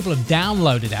 17,000 people have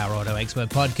downloaded Our Auto Expert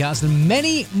podcast, and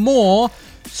many more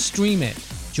stream it.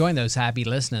 Join those happy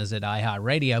listeners at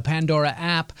iHeartRadio, Pandora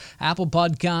app, Apple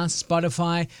Podcasts,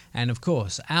 Spotify, and of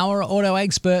course,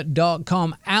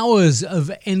 OurAutoExpert.com. Hours of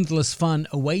endless fun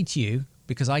await you,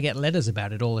 because I get letters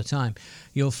about it all the time.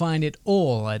 You'll find it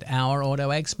all at Our Auto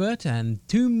Expert, and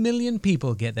 2 million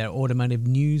people get their automotive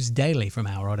news daily from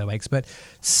Our Auto Expert.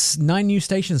 9 new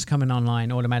stations coming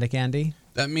online, Automatic Andy.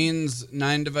 That means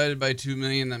 9 divided by 2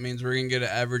 million. That means we're going to get an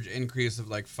average increase of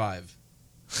like 5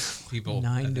 people.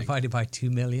 9 divided by 2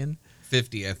 million?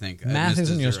 50, I think. Math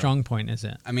isn't your strong point, is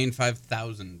it? I mean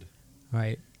 5,000.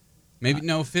 Right. Maybe,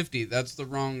 no, 50. That's the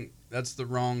wrong,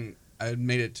 I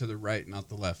made it to the right, not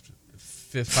the left.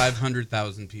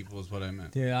 500,000 people is what I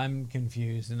meant. Yeah, I'm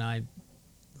confused, and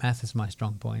math is my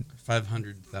strong point.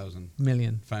 500,000.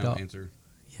 Million. Final answer.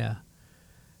 Yeah.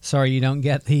 Sorry, you don't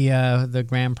get the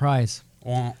grand prize.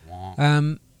 Wah, wah.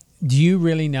 Do you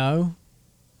really know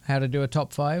how to do a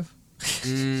top 5?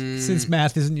 Since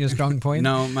math isn't your strong point.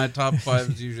 No, my top 5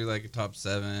 is usually like a top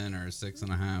 7 or a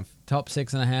 6.5. Top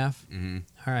 6.5? Mm-hmm.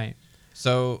 All right.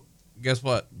 So, guess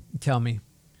what? Tell me.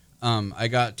 I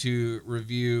got to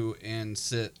review and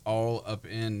sit all up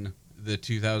in the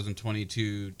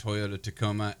 2022 Toyota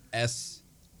Tacoma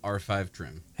SR5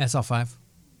 trim. SR5?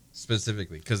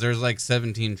 Specifically, because there's like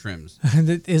 17 trims.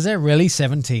 Is there really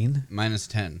 17? Minus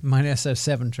 10. Minus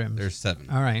 7 trims. There's 7.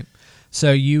 All right.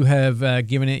 So you have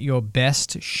given it your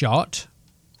best shot.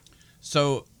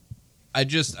 So I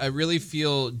really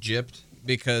feel gypped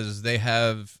because they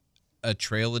have a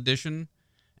trail edition.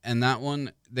 And that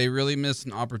one, they really missed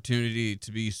an opportunity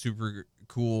to be super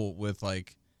cool with,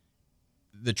 like,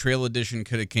 the trail edition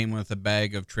could have came with a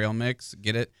bag of trail mix,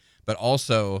 get it? But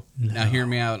also, now hear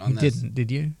me out on this. Didn't, did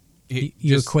you?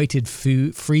 You equated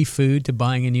free food to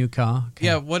buying a new car? Okay.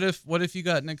 Yeah, what if you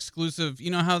got an exclusive, you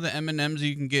know how the M&Ms,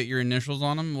 you can get your initials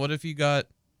on them? What if you got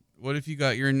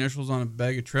your initials on a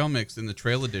bag of trail mix in the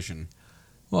trail edition?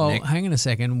 Well, Nick? Hang on a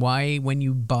second. Why, when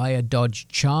you buy a Dodge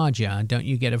Charger, don't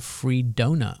you get a free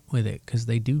donut with it? Because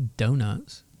they do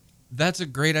donuts. That's a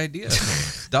great idea.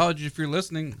 Dodge, if you're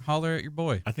listening, holler at your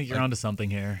boy. I think you're onto something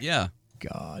here. Yeah.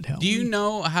 God help Do you me.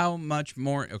 know how much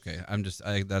more? Okay,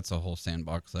 that's a whole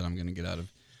sandbox that I'm going to get out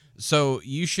of. So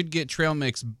you should get trail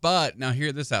mix, but now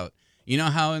hear this out. You know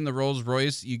how in the Rolls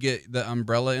Royce you get the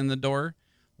umbrella in the door?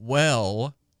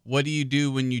 Well, what do you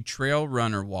do when you trail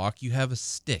run or walk? You have a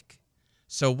stick.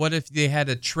 So what if they had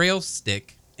a trail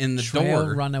stick in the Trail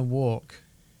door? runner walk.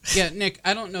 Yeah, Nick,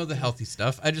 I don't know the healthy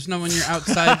stuff. I just know when you're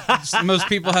outside, most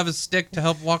people have a stick to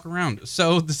help walk around.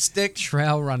 So the stick,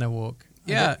 Trail runner walk.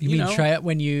 Yeah, You you mean know. trail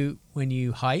when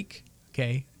you hike?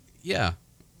 Okay. yeah,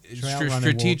 it's Trail runner walk.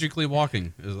 strategically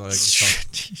walking is what I call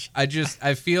it.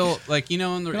 I feel like in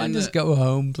Can I the just go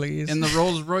home, please? in the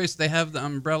Rolls Royce they have the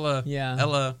umbrella, Yeah.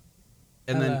 Ella,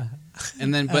 and Ella.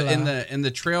 then but Ella. in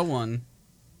the trail one,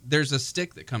 there's a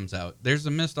stick that comes out. There's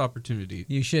a missed opportunity.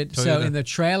 You should. So Toyota. in the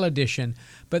trail edition,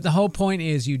 but the whole point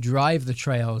is you drive the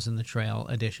trails in the trail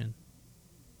edition.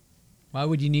 Why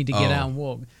would you need to get Oh, out and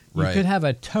walk? You right. could have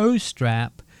a tow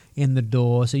strap in the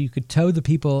door so you could tow the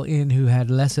people in who had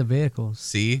lesser vehicles.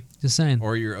 See, Just saying.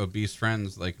 or your obese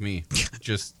friends like me,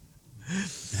 just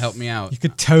help me out. You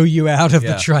could tow you out of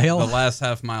Yeah, the trail. The last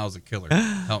half mile is a killer.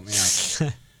 Help me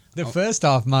out. The first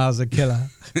half mile's a killer.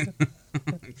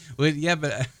 Well, yeah,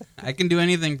 but I can do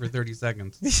anything for 30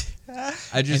 seconds.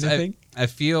 Anything? I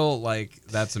feel like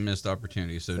that's a missed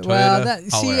opportunity. So Toyota, Well, that,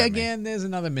 holler see, at me. again, there's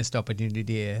another missed opportunity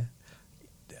here.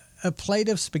 A plate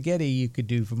of spaghetti you could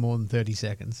do for more than 30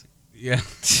 seconds. Yeah.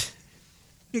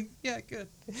 Yeah, good.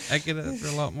 I could for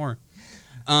a lot more.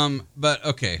 But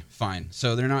okay, fine.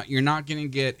 So you're not going to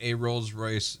get a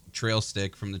Rolls-Royce trail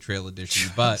stick from the trail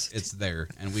edition, but it's there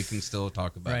and we can still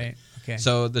talk about Right. it. Okay.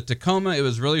 So the Tacoma, it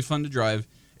was really fun to drive.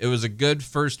 It was a good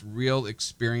first real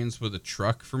experience with a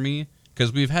truck for me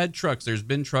because we've had trucks. There's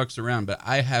been trucks around, but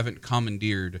I haven't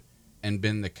commandeered and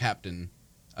been the captain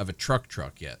of a truck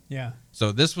yet. Yeah.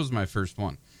 So this was my first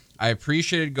one. I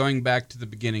appreciated going back to the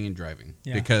beginning and driving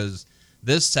because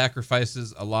this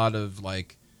sacrifices a lot of,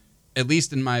 like, at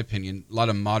least in my opinion, a lot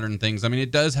of modern things. I mean,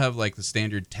 it does have like the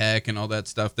standard tech and all that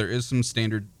stuff. There is some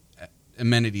standard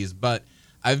amenities, but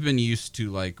I've been used to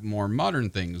like more modern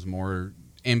things, more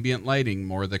ambient lighting,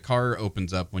 more the car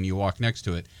opens up when you walk next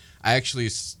to it. I actually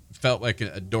felt like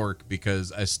a dork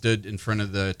because I stood in front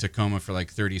of the Tacoma for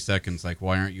like 30 seconds. Like,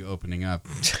 why aren't you opening up?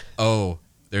 Oh,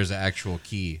 there's an actual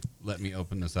key. Let me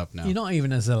open this up now. You're not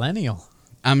even a zillennial.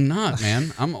 I'm not,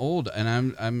 man. I'm old,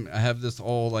 and I have this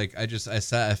all like I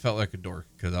felt like a dork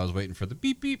because I was waiting for the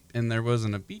beep beep, and there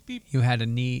wasn't a beep beep. You have a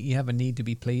need to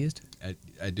be pleased.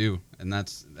 I do, and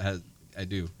I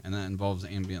do, and that involves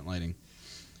ambient lighting.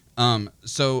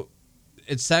 So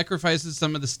it sacrifices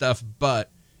some of the stuff,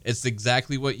 but it's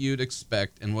exactly what you'd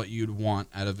expect and what you'd want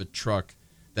out of a truck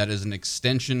that is an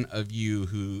extension of you,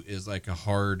 who is like a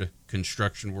hard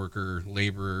construction worker,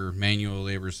 laborer, manual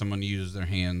labor, someone who uses their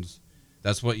hands.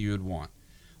 That's what you would want.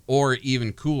 Or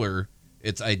even cooler,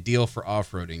 it's ideal for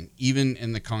off-roading, even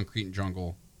in the concrete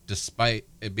jungle, despite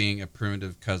it being a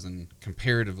primitive cousin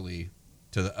comparatively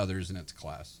to the others in its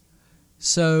class.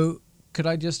 So, could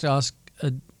I just ask,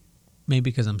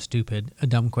 maybe because I'm stupid, a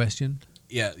dumb question?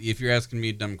 Yeah, if you're asking me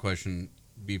a dumb question,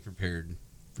 be prepared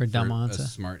For a dumb answer? a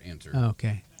smart answer. Oh,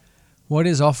 okay. What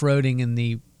is off-roading in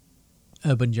the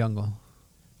urban jungle?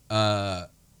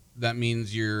 That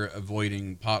means you're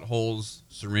avoiding potholes,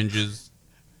 syringes,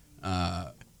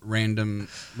 random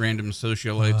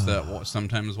socialites that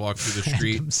sometimes walk through the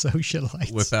street Random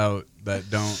socialites. without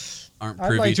aren't I'd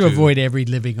privy like to avoid every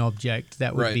living object.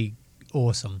 That would Right. be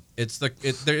awesome. It's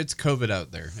COVID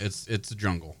out there. It's a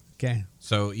jungle, Okay.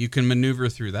 so you can maneuver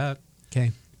through that.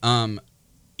 Okay.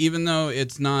 Even though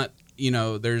it's not,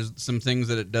 there's some things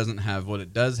that it doesn't have. What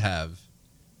it does have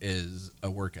is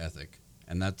a work ethic,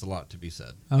 and that's a lot to be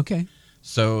said. Okay.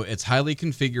 So it's highly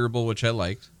configurable, which I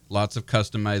liked. Lots of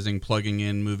customizing, plugging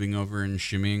in, moving over, and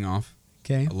shimmying off.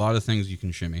 Okay. A lot of things you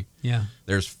can shimmy. Yeah.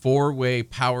 There's 4-way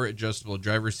power adjustable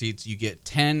driver seats. You get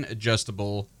 10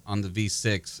 adjustable on the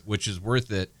V6, which is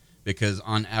worth it because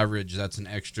on average, that's an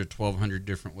extra 1,200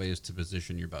 different ways to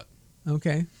position your butt.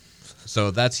 Okay. So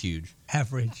that's huge.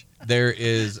 Average. There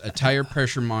is a tire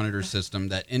pressure monitor system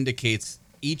that indicates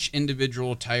each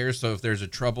individual tire. So if there's a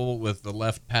trouble with the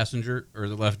left passenger or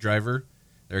the left driver,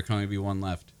 there can only be one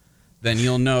left. Then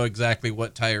you'll know exactly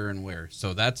what tire and where.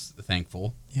 So that's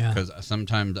thankful. Yeah. Because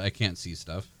sometimes I can't see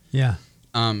stuff. Yeah.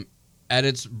 At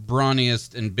its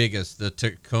brawniest and biggest, the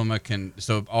Tacoma can,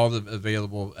 so all the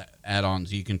available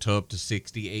add-ons, you can tow up to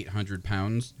 6,800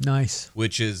 pounds, Nice.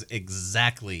 which is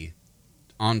exactly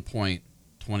on point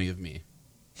 20 of me.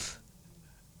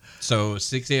 So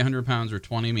 6,800 pounds or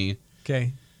 20 me.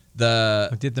 Okay. The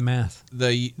I did the math.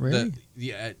 Really?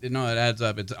 No, it adds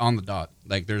up. It's on the dot.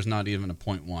 Like there's not even a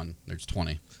 0.1. There's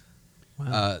 20.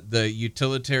 Wow. The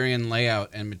utilitarian layout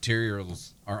and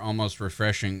materials are almost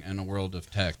refreshing in a world of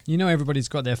tech. You know everybody's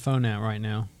got their phone out right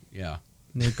now. Yeah.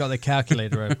 And they've got the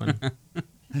calculator open.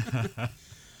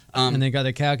 And they've got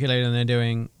the calculator and they're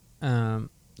doing,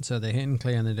 so they're hitting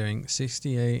clear and they're doing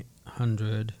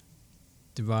 6,800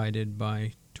 divided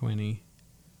by 20.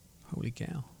 Holy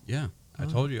cow. Yeah, I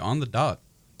told you, on the dot.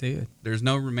 Dude. There's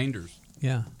no remainders.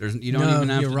 Yeah. You don't even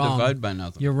have to divide by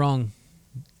nothing. You're wrong.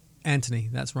 Anthony,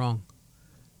 that's wrong.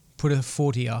 Put a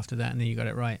 40 after that and then you got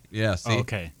it right. Yeah, see? Oh,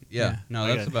 okay. Yeah, no,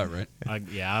 I that's got about right.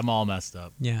 Yeah, I'm all messed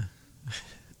up. Yeah.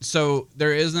 So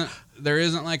there isn't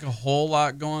like a whole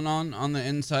lot going on the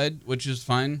inside, which is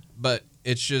fine, but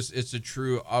it's a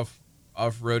true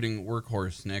off-roading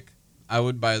workhorse, Nick. I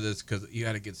would buy this because you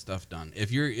got to get stuff done.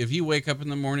 If you wake up in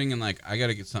the morning and like, I got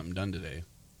to get something done today,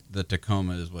 the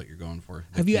Tacoma is what you're going for.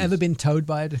 Have you ever been towed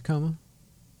by a Tacoma?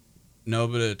 No,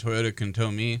 but a Toyota can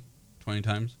tow me 20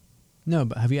 times. No,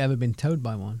 but have you ever been towed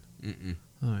by one? Mm-mm.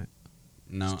 All right.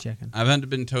 No. Just checking. I've had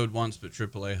been towed once, but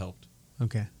AAA helped.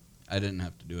 Okay. I didn't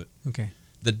have to do it. Okay.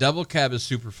 The double cab is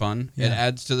super fun. Yeah. It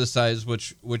adds to the size,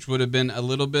 which would have been a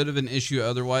little bit of an issue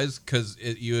otherwise because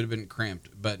you would have been cramped.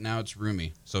 But now it's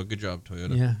roomy. So good job,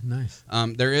 Toyota. Yeah, nice.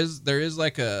 There is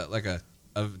like a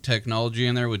technology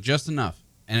in there with just enough,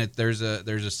 and there's a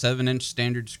 7-inch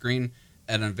standard screen,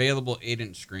 an available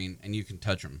 8-inch screen, and you can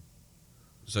touch them.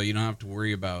 So you don't have to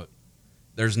worry about.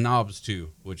 There's knobs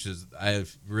too, which is I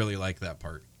really like that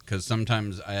part. Because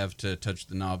sometimes I have to touch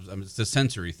the knobs. I mean, it's a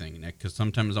sensory thing, Nick. Because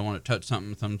sometimes I want to touch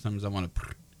something, sometimes I want to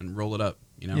and roll it up.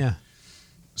 You know. Yeah.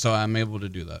 So I'm able to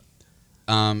do that.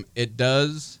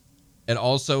 It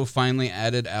also finally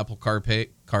added Apple CarPlay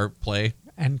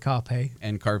And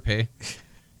CarPay.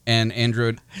 and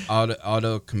Android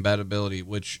auto compatibility,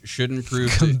 which should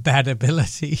improve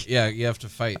Compatibility. Yeah, you have to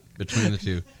fight between the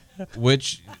two.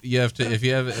 Which you have to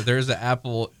if there's an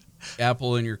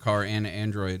Apple in your car and an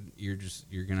Android, you're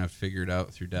gonna have to figure it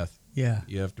out through death. Yeah.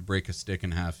 You have to break a stick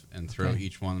in half and throw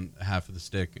each one half of the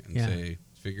stick and say,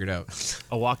 figure it out.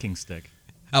 A walking stick.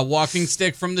 A walking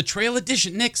stick from the Trail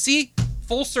Edition. Nick, see?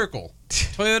 Full circle.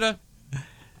 Toyota.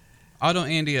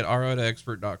 AutoAndy at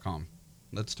rautoexpert.com.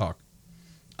 Let's talk.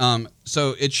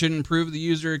 So it should improve the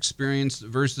user experience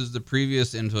versus the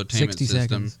previous infotainment 60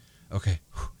 system. seconds. Okay.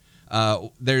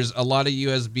 There's a lot of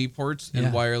USB ports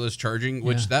and wireless charging,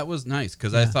 which that was nice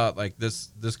because I thought like this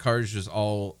car is just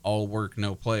all work,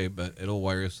 no play, but it'll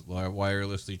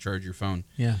wirelessly charge your phone.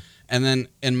 Yeah. And then,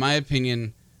 in my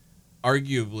opinion,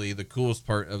 arguably the coolest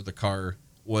part of the car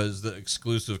was the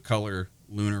exclusive color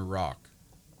Lunar Rock.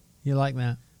 You like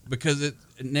that? Because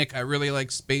Nick, I really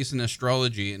like space and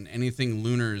astrology, and anything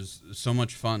lunar is so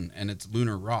much fun, and it's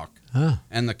Lunar Rock. Huh.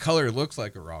 And the color looks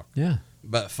like a rock. Yeah.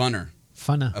 But funner.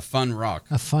 Funner. A fun rock.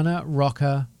 A funner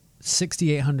rocker,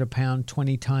 6,800 pound,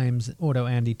 20 times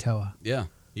AutoAndy tower. Yeah,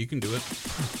 you can do it.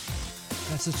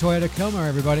 That's the Toyota Tacoma,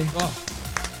 everybody. Oh.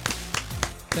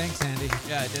 Thanks, Andy.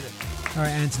 Yeah, I did it. All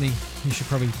right, Anthony, you should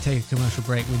probably take a commercial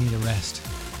break. We need a rest.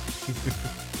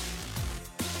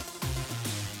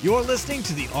 You're listening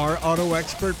to the Our Auto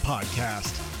Expert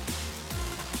podcast.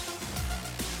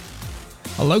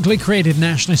 A locally created,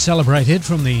 nationally celebrated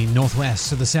from the northwest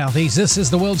to the southeast, this is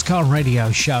the World's Car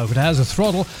Radio Show. If it has a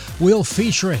throttle, we'll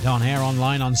feature it on air,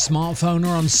 online, on smartphone,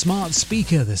 or on smart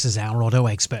speaker. This is Our Auto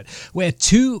Expert, where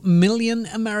 2 million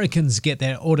Americans get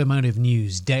their automotive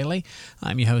news daily.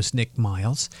 I'm your host, Nick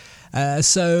Miles.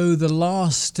 So the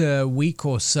last week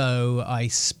or so, I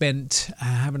spent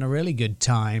having a really good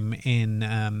time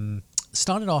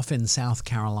started off in South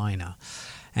Carolina.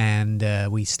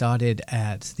 And we started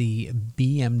at the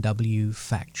BMW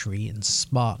factory in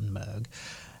Spartanburg.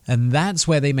 And that's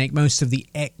where they make most of the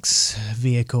X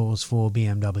vehicles for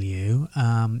BMW.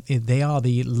 They are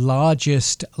the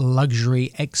largest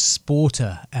luxury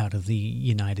exporter out of the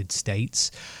United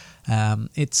States.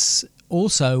 It's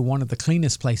also one of the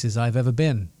cleanest places I've ever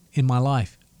been in my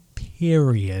life,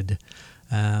 period.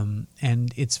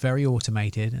 And it's very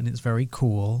automated and it's very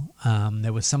cool.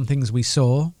 There were some things we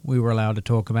were allowed to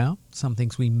talk about, some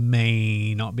things we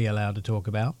may not be allowed to talk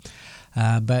about.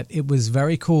 But it was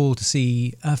very cool to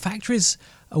see. Factories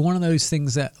are one of those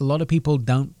things that a lot of people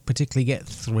don't particularly get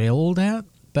thrilled at,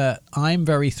 but I'm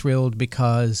very thrilled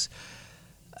because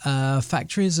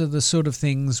factories are the sort of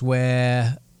things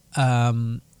where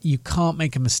you can't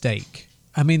make a mistake.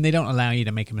 I mean, they don't allow you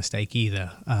to make a mistake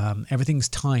either. Everything's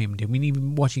timed. I mean,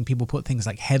 even watching people put things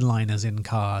like headliners in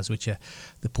cars, which are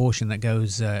the portion that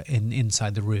goes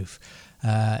inside the roof.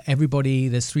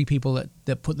 There's 3 people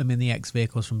that put them in the X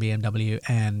vehicles from BMW,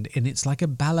 and it's like a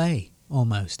ballet.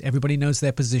 almost. Everybody knows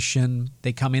their position.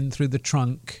 They come in through the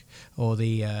trunk or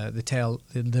the tail,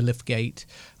 the lift gate,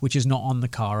 which is not on the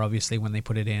car, obviously, when they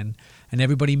put it in. And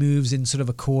everybody moves in sort of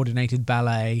a coordinated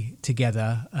ballet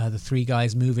together. The three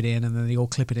guys move it in, and then they all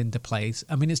clip it into place.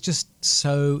 I mean, it's just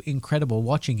so incredible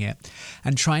watching it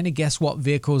and trying to guess what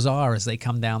vehicles are as they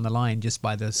come down the line just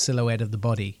by the silhouette of the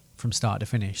body from start to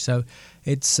finish. So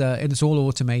it's all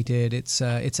automated. It's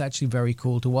actually very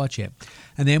cool to watch it.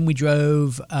 And then we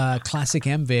drove Classic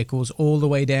M vehicles all the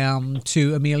way down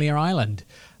to Amelia Island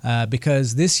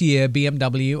because this year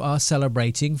BMW are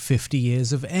celebrating 50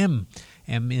 years of M.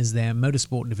 M is their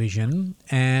motorsport division,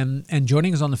 and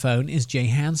joining us on the phone is Jay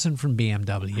Hansen from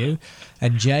BMW.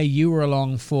 And Jay, you were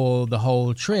along for the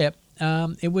whole trip.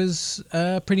 It was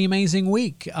a pretty amazing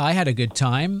week. I had a good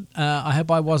time. I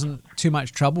hope I wasn't too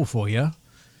much trouble for you.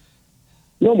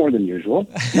 No more than usual.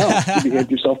 No, you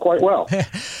behaved yourself quite well.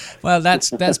 Well,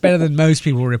 that's better than most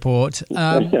people report.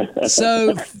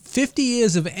 So 50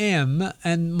 years of M,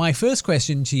 and my first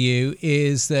question to you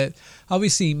is that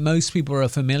obviously most people are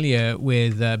familiar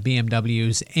with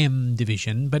BMW's M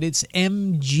division, but it's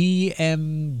MGMBH.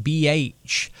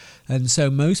 And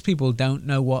so most people don't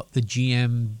know what the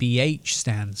GmbH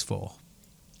stands for.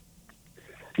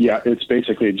 Yeah, it's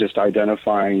basically just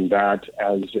identifying that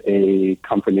as a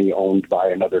company owned by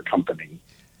another company.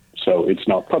 So it's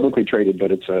not publicly traded,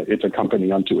 but it's a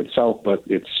company unto itself, but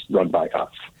it's run by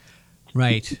us.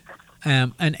 Right.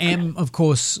 And M, of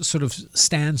course, sort of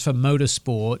stands for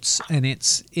motorsports, and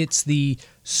it's the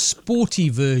sporty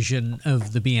version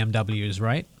of the BMWs,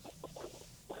 right?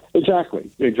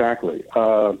 Exactly.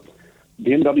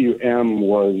 BMW M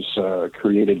was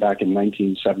created back in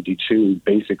 1972,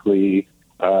 basically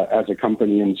as a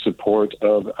company in support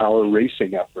of our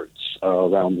racing efforts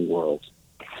around the world.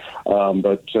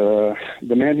 But the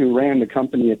man who ran the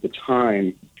company at the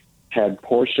time had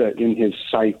Porsche in his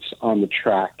sights on the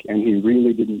track, and he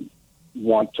really didn't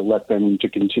want to let them to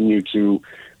continue to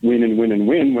win when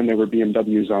there were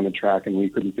BMWs on the track, and we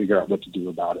couldn't figure out what to do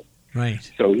about it.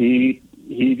 Right. So he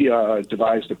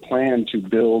devised a plan to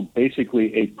build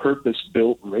basically a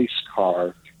purpose-built race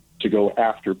car to go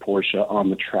after Porsche on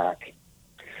the track.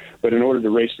 But in order to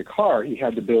race the car, he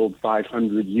had to build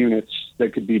 500 units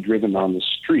that could be driven on the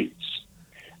streets.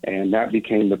 And that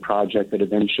became the project that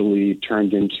eventually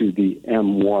turned into the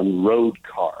M1 road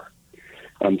car.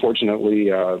 Unfortunately,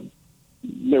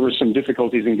 there were some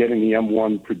difficulties in getting the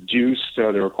M1 produced.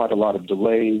 There were quite a lot of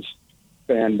delays.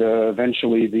 And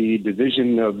eventually the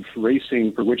division of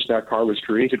racing for which that car was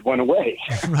created went away.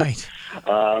 Right.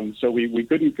 So we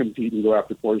couldn't compete and go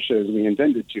after Porsche as we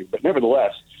intended to. But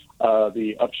nevertheless,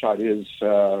 the upshot is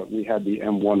we had the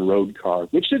M1 road car,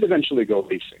 which did eventually go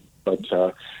racing. But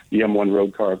the M1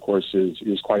 road car, of course,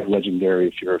 is quite legendary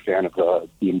if you're a fan of the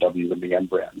BMW and the M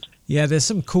brand. Yeah, there's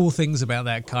some cool things about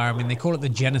that car. I mean, they call it the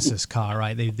Genesis car,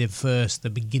 right?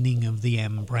 The beginning of the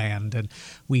M brand, and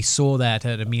we saw that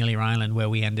at Amelia Island where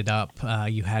we ended up.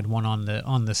 You had one on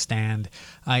the stand.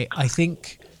 I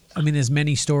think. I mean, there's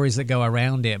many stories that go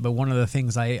around it, but one of the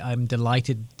things I'm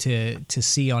delighted to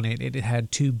see on it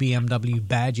had two BMW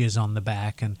badges on the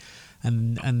back, and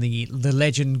the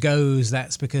legend goes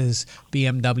that's because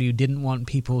BMW didn't want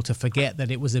people to forget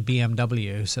that it was a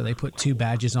BMW, so they put two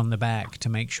badges on the back to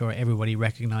make sure everybody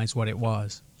recognized what it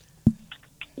was.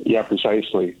 Yeah,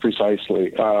 precisely.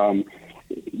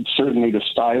 Certainly the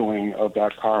styling of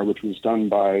that car, which was done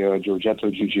by Giorgetto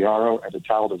Giugiaro at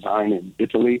Ital Design in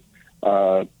Italy,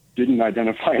 didn't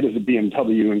identify it as a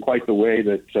BMW in quite the way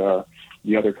that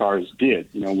the other cars did.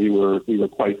 You know, we were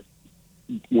quite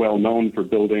well known for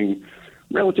building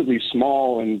relatively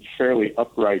small and fairly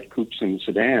upright coupes and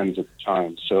sedans at the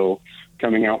time. So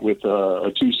coming out with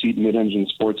a two-seat mid-engine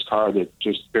sports car that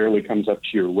just barely comes up to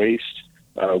your waist,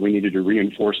 we needed to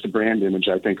reinforce the brand image,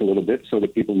 I think, a little bit so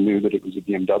that people knew that it was a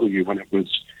BMW when it was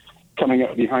coming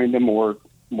up behind them or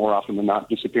more often than not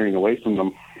disappearing away from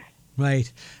them.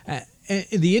 Right.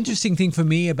 The interesting thime for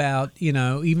me about,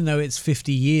 even though it's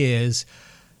 50 years,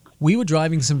 we were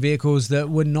driving some vehicles that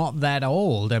were not that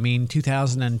old. I mean,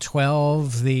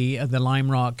 2012, the Lime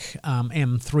Rock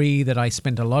M3 that I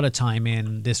spent a lot of time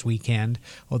in this weekend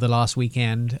or the last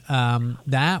weekend,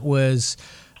 that was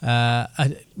a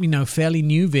fairly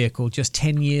new vehicle, just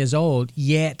 10 years old,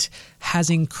 yet has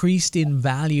increased in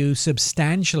value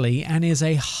substantially and is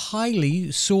a highly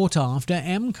sought after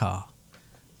M car.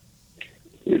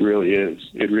 It really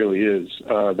is.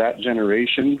 That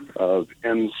generation of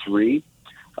M3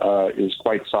 is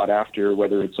quite sought after,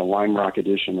 whether it's a Lime Rock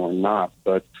edition or not.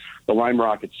 But the Lime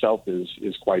Rock itself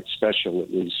is quite special.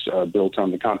 It was built on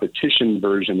the competition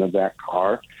version of that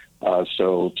car,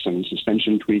 So some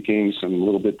suspension tweaking, some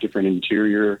little bit different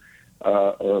interior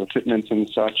fitments and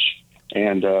such,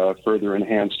 and further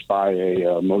enhanced by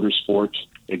a motorsport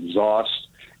exhaust.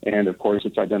 And, of course,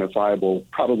 it's identifiable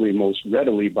probably most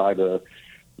readily by the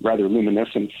rather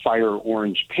luminescent fire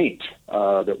orange paint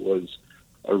that was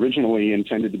originally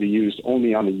intended to be used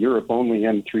only on the Europe-only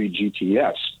M3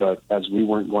 GTS. But as we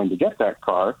weren't going to get that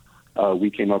car,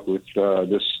 we came up with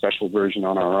this special version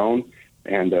on our own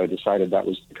and decided that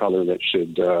was the color that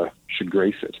should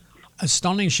grace it.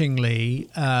 Astonishingly,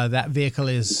 that vehicle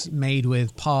is made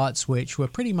with parts which were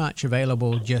pretty much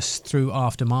available just through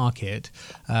aftermarket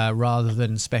rather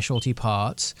than specialty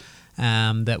parts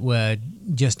that were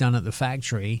just done at the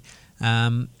factory.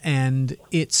 And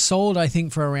it sold, I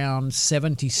think, for around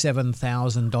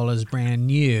 $77,000 brand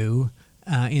new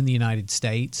in the United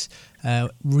States.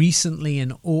 Recently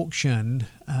in auction,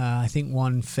 I think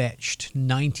one fetched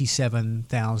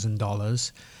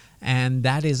 $97,000. And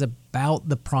that is about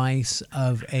the price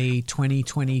of a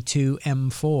 2022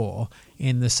 M4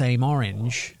 in the same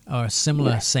orange, or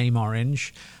similar same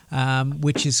orange,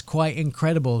 which is quite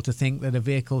incredible to think that a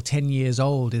vehicle 10 years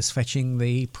old is fetching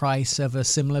the price of a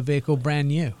similar vehicle brand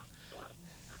new.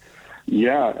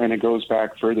 Yeah, and it goes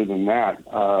back further than that.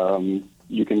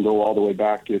 You can go all the way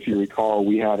back to, if you recall,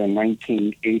 we had a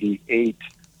 1988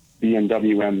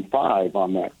 BMW M5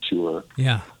 on that tour,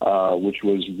 which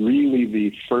was really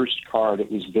the first car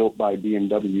that was built by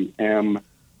BMW M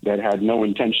that had no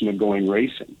intention of going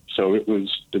racing. So it was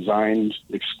designed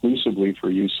exclusively for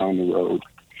use on the road.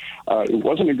 It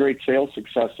wasn't a great sales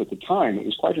success at the time. It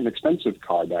was quite an expensive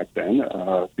car back then.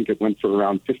 I think it went for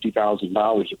around $50,000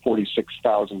 or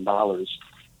 $46,000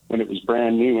 when it was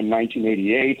brand new in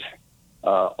 1988.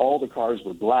 All the cars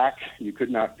were black. You could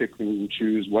not pick and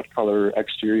choose what color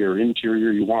exterior or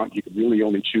interior you want. You could really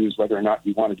only choose whether or not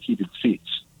you wanted heated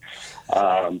seats.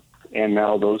 And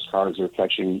now those cars are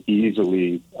fetching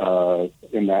easily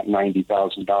in that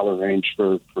 $90,000 range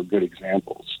for good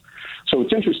examples. So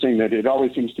it's interesting that it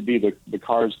always seems to be the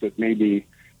cars that maybe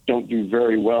don't do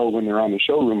very well when they're on the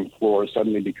showroom floor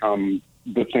suddenly become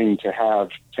the thing to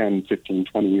have 10, 15,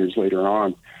 20 years later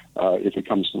on if it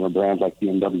comes from a brand like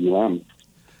BMW M.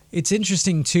 It's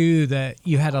interesting, too, that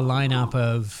you had a lineup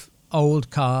of old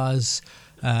cars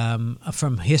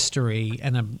from history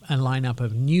and a lineup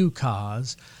of new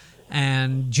cars.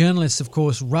 And journalists, of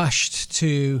course, rushed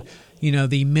to,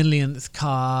 the millionth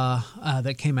car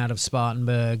that came out of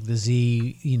Spartanburg, the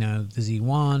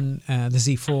Z1, the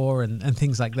Z4 and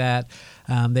things like that.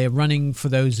 They're running for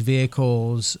those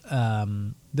vehicles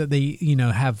that they,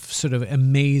 have sort of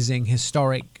amazing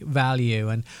historic value.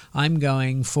 And I'm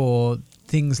going for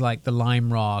things like the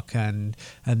Lime Rock and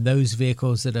those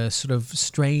vehicles that are sort of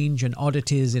strange and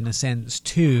oddities in a sense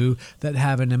too, that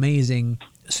have an amazing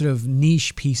sort of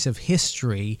niche piece of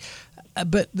history.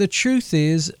 But the truth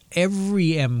is,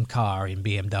 every M car in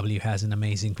BMW has an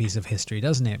amazing piece of history,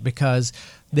 doesn't it? Because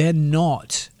they're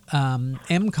not,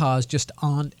 M cars just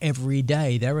aren't every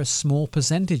day. They're a small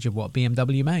percentage of what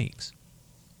BMW makes.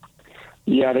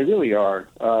 Yeah, they really are.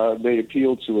 They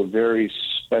appeal to a very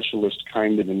specialist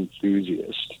kind of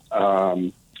enthusiast.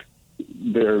 When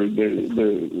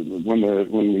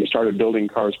we started building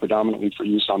cars predominantly for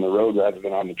use on the road rather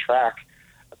than on the track,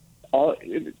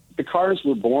 the cars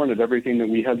were born of everything that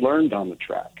we had learned on the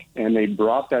track, and they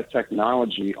brought that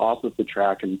technology off of the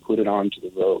track and put it onto the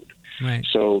road. Right.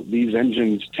 So these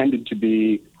engines tended to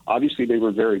be, obviously they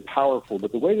were very powerful,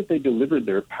 but the way that they delivered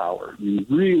their power, you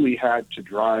really had to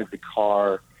drive the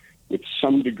car with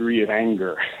some degree of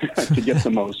anger to get the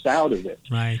most out of it.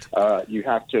 Right. You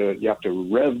have to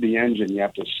rev the engine. You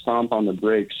have to stomp on the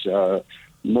brakes.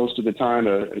 Most of the time,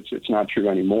 it's not true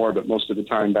anymore, but most of the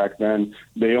time back then,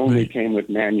 they only came with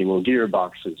manual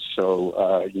gearboxes.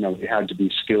 So, they had to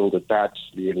be skilled at that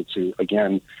to be able to,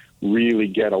 again, really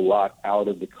get a lot out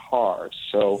of the car.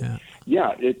 So,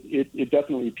 it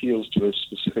definitely appeals to a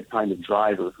specific kind of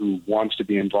driver who wants to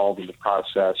be involved in the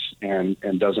process and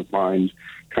doesn't mind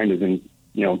kind of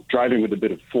driving with a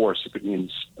bit of force if it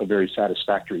means a very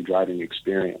satisfactory driving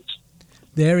experience.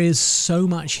 There is so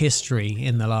much history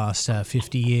in the last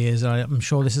 50 years. I'm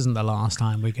sure this isn't the last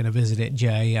time we're going to visit it,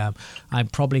 Jay. I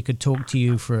probably could talk to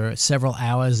you for several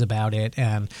hours about it.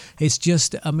 And it's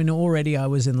just, already I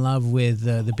was in love with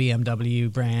the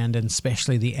BMW brand and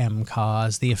especially the M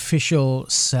cars. The official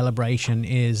celebration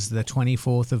is the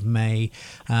 24th of May,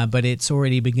 but it's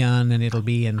already begun and it'll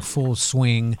be in full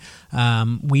swing.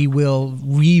 We will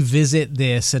revisit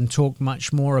this and talk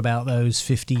much more about those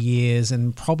 50 years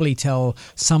and probably tell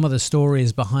some of the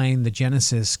stories behind the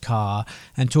Genesis car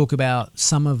and talk about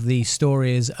some of the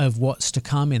stories of what's to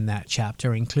come in that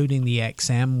chapter, including the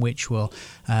XM, which will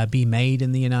be made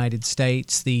in the United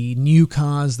States, the new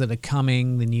cars that are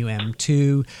coming, the new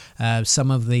M2,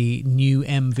 some of the new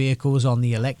M vehicles on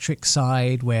the electric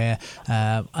side, where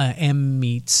M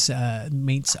meets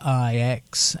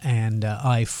iX and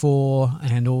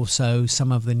i4, and also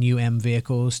some of the new M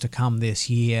vehicles to come this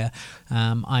year.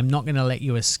 I'm not going to let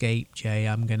you escape, Jay.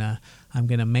 I'm gonna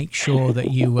make sure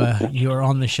that you're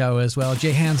on the show as well.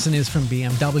 Jay Hansen is from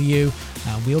BMW.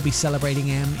 We'll be celebrating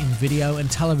M in video and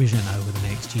television over the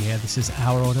next year. This is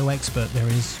Our Auto Expert. There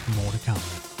is more to come.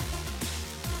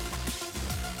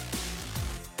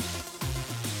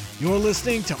 You're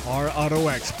listening to Our Auto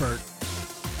Expert.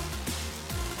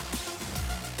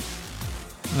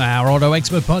 Our Auto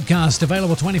Expert podcast,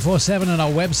 available 24/7 at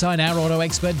our website,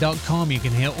 ourautoexpert.com. You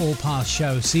can hear all past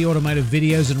shows, see automotive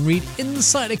videos, and read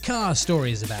inside a car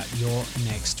stories about your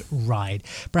next ride.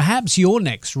 Perhaps your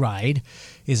next ride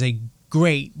is a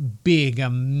great, big,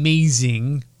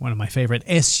 amazing, one of my favorite,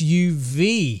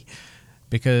 SUV.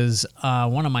 Because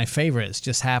one of my favorites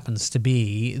just happens to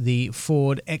be the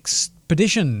Ford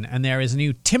Expedition, and there is a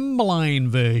new Timberline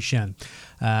version.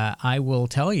 I will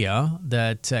tell you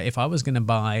that if I was going to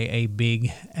buy a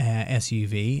big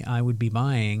SUV, I would be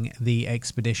buying the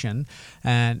Expedition.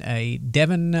 And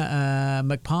Devin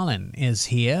McParlin is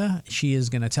here. She is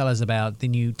going to tell us about the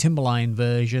new Timberline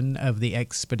version of the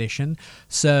Expedition.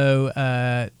 So,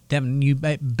 Devin, you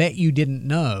bet you didn't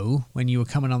know when you were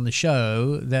coming on the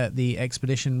show that the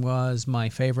Expedition was my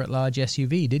favorite large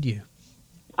SUV, did you?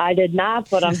 I did not,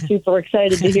 but I'm super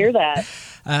excited to hear that.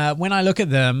 When I look at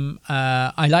them,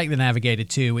 I like the Navigator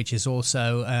too, which is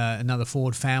also another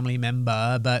Ford family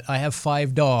member. But I have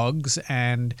 5 dogs,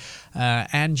 and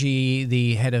Angie,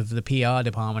 the head of the PR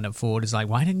department at Ford, is like,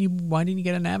 "Why didn't you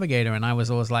get a Navigator?" And I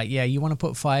was always like, "Yeah, you want to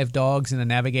put 5 dogs in a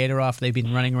Navigator after they've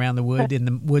been running around the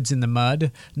woods in the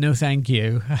mud? No, thank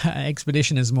you.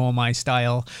 Expedition is more my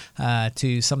style,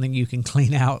 to something you can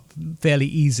clean out fairly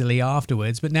easily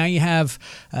afterwards. But now you have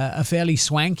a fairly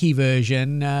swanky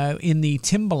version in the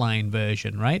Timberline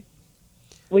version, right?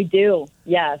 We do,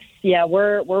 yes. Yeah,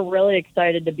 we're really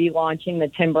excited to be launching the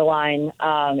Timberline.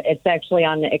 It's actually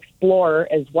on the Explorer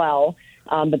as well,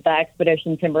 but the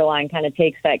Expedition Timberline kind of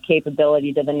takes that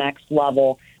capability to the next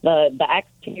level. The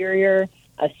exterior,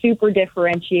 super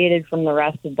differentiated from the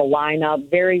rest of the lineup,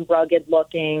 very rugged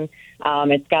looking.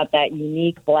 It's got that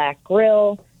unique black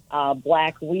grille,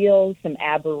 black wheels, some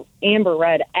amber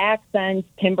red accents,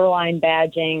 Timberline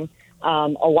badging,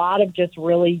 a lot of just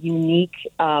really unique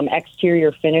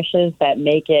exterior finishes that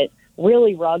make it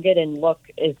really rugged and look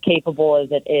as capable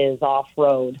as it is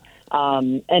off-road.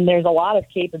 And there's a lot of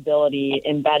capability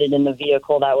embedded in the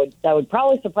vehicle that would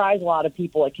probably surprise a lot of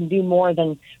people. It can do more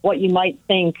than what you might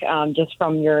think just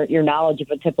from your knowledge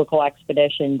of a typical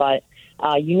Expedition, but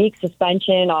unique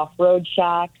suspension, off-road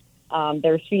shocks.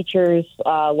 There's features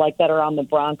like that are on the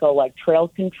Bronco, like trail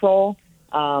control,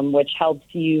 which helps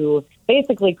you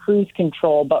basically cruise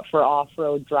control, but for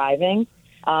off-road driving.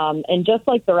 And just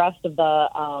like the rest of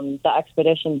the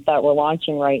Expeditions that we're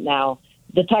launching right now,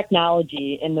 the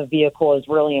technology in the vehicle is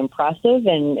really impressive,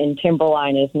 and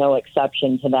Timberline is no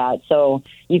exception to that. So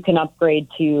you can upgrade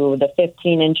to the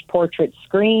 15-inch portrait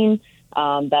screen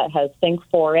that has Sync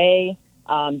 4A.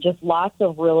 Just lots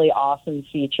of really awesome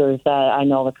features that I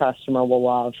know the customer will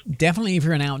love. Definitely, if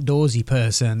you're an outdoorsy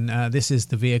person, this is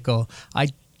the vehicle. I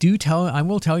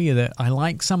will tell you that I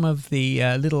like some of the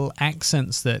little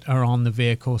accents that are on the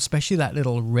vehicle, especially that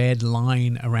little red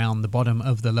line around the bottom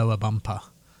of the lower bumper.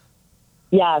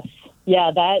 Yes,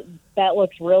 yeah, that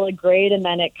looks really great, and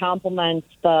then it complements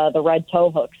the red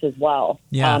tow hooks as well.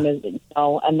 Yeah, and then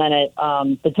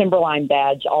the Timberline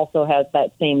badge also has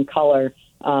that same color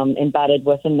embedded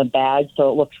within the badge,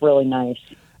 so it looks really nice.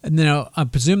 Now, I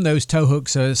presume those tow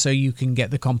hooks are so you can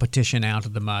get the competition out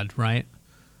of the mud, right?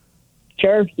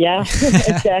 Sure, yeah,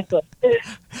 exactly.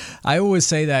 I always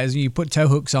say that as you put tow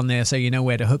hooks on there so you know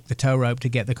where to hook the tow rope to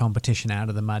get the competition out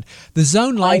of the mud. The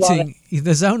zone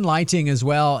lighting as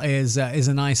well is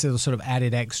a nice little sort of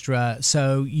added extra,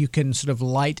 so you can sort of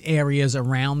light areas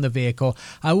around the vehicle.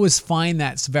 I always find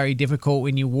that's very difficult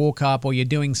when you walk up or you're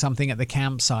doing something at the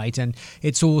campsite and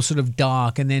it's all sort of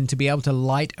dark, and then to be able to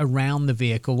light around the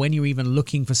vehicle when you're even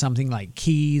looking for something like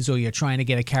keys or you're trying to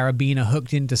get a carabiner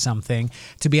hooked into something,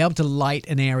 to be able to light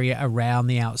an area around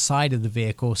the outside of the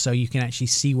vehicle so you can actually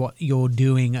see what you're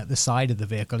doing at the side of the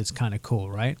vehicle is kind of cool,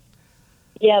 right?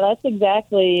 Yeah, that's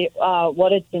exactly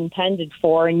what it's intended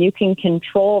for, and you can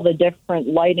control the different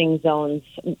lighting zones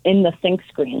in the sync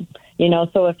screen.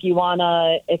 So if you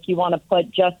wanna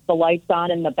put just the lights on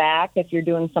in the back, if you're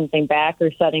doing something back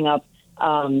or setting up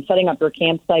your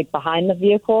campsite behind the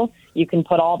vehicle, you can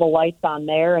put all the lights on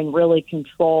there and really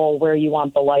control where you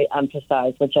want the light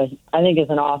emphasized, which I think is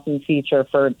an awesome feature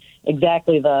for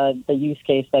exactly the use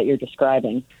case that you're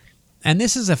describing. And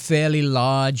this is a fairly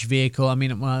large vehicle. I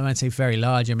mean, well, I might say very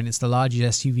large. I mean, it's the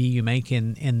largest SUV you make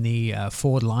in the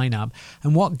Ford lineup.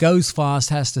 And what goes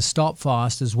fast has to stop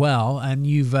fast as well. And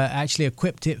you've actually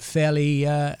equipped it fairly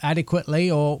adequately,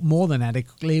 or more than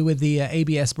adequately, with the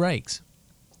ABS brakes.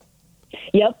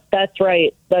 Yep, that's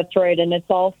right. And it's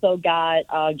also got,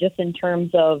 just in terms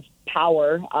of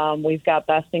power, we've got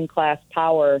best-in-class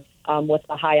power with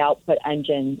a high-output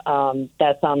engine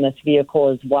that's on this vehicle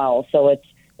as well. So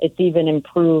it's even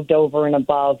improved over and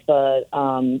above the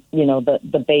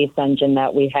base engine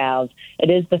that we have. It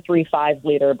is the 3.5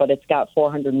 liter, but it's got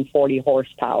 440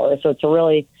 horsepower. So it's a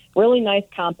really, really nice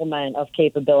complement of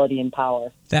capability and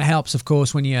power. That helps, of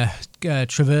course, when you're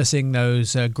traversing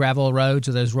those gravel roads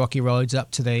or those rocky roads up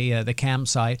to the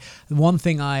campsite. One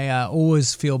thing I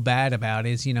always feel bad about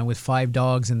is, with 5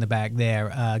 dogs in the back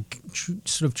there,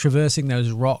 sort of traversing those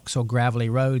rocks or gravelly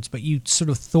roads. But you sort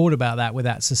of thought about that with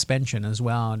that suspension as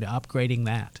well, and upgrading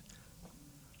that.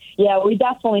 Yeah, we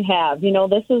definitely have.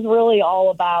 This is really all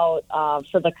about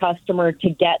for the customer to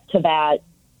get to that,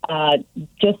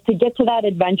 just to get to that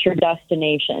adventure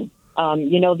destination.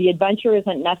 The adventure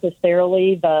isn't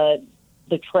necessarily the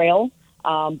trail,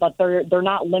 but they're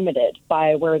not limited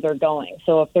by where they're going.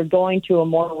 So if they're going to a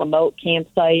more remote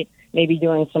campsite, maybe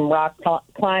doing some rock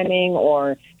climbing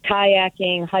or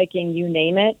kayaking, hiking, you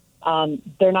name it,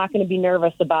 they're not going to be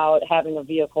nervous about having a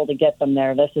vehicle to get them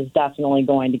there. This is definitely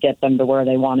going to get them to where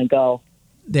they want to go.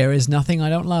 There is nothing I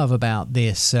don't love about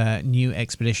this new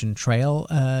Expedition Trail,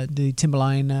 the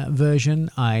Timberline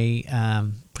version.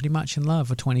 I pretty much in love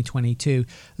for 2022.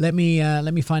 Let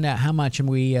me find out, how much are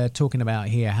we talking about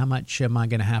here? How much am I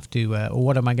going to have to, or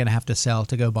what am I going to have to sell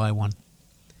to go buy one?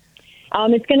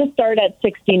 It's going to start at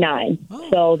 $69,000,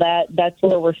 so that's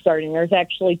where we're starting. There's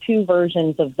actually 2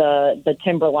 versions of the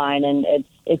Timberline, and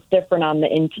it's different on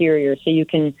the interior. So you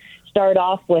can start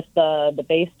off with the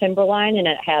base Timberline, and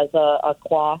it has a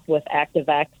cloth with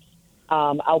ActiveX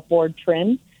outboard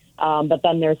trim. But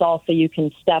then there's also, you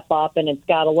can step up, and it's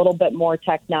got a little bit more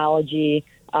technology,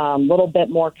 a little bit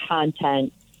more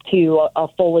content to a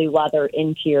fully leather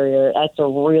interior. That's a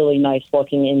really nice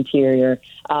looking interior.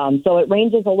 So it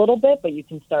ranges a little bit, but you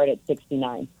can start at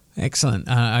 $69,000. Excellent.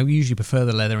 I usually prefer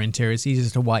the leather interior. It's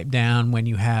easier to wipe down when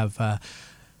you have a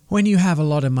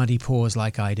lot of muddy paws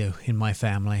like I do in my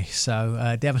family.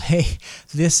 So definitely,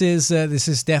 this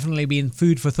is definitely been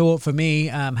food for thought for me,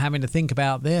 having to think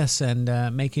about this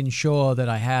and making sure that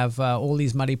I have all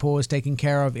these muddy paws taken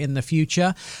care of in the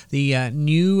future. The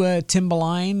new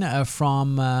Timberline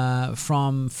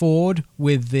from Ford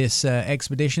with this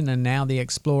Expedition, and now the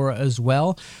Explorer as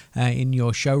well, in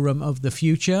your showroom of the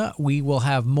future. We will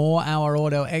have more Our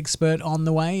Auto Expert on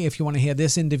the way. If you want to hear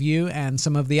this interview and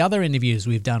some of the other interviews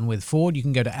we've done with Ford, you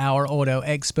can go to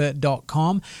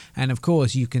ourautoexpert.com, and of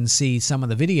course you can see some of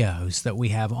the videos that we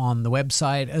have on the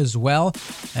website as well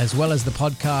as the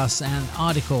podcasts and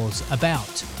articles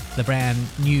about the brand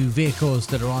new vehicles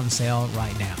that are on sale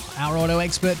right now. Our Auto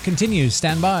Expert continues.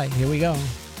 Stand by. Here we go.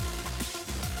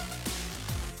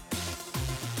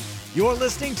 You're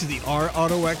listening to the Our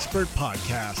Auto Expert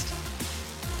podcast.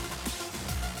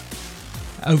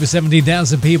 Over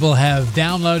 17,000 people have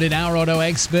downloaded Our Auto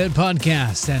Expert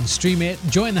podcast and stream it.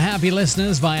 Join the happy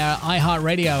listeners via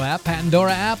iHeartRadio app,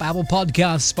 Pandora app, Apple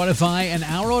Podcasts, Spotify, and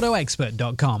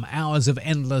OurAutoExpert.com. Hours of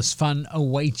endless fun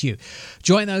await you.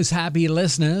 Join those happy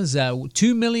listeners.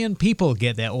 2 million people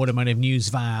get their automotive news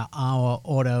via Our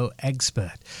Auto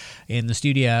Expert. In the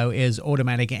studio is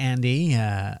Automatic Andy,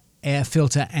 Air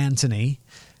Filter Anthony,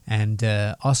 and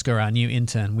Oscar, our new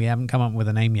intern. We haven't come up with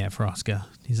a name yet for Oscar.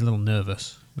 He's a little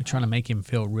nervous. We're trying to make him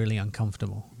feel really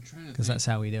uncomfortable, because that's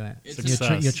how we do it.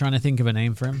 You're trying to think of a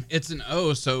name for him? It's an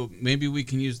O, so maybe we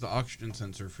can use the oxygen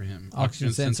sensor for him.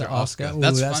 Oxygen sensor Oscar. Ooh,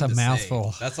 that's a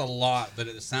mouthful. That's a lot, but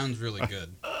it sounds really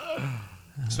good.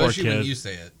 Especially when you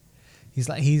say it.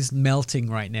 He's melting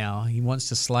right now. He wants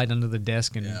to slide under the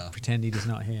desk and pretend he does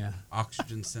not hear.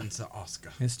 Oxygen sensor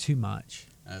Oscar. It's too much.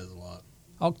 That is a lot.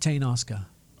 Octane Oscar.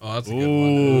 Oh, that's a good one.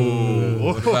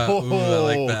 Ooh, I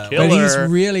like that. But he's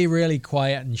really, really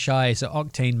quiet and shy, so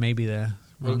Octane may be the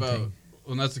wrong thing.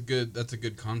 Well, that's a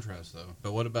good contrast though.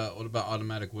 But what about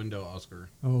automatic window, Oscar?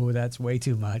 Oh, that's way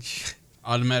too much.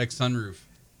 Automatic sunroof,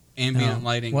 ambient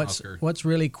lighting, Oscar. What's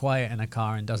really quiet in a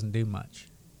car and doesn't do much?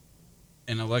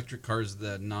 An electric car is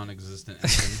the non-existent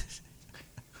engine.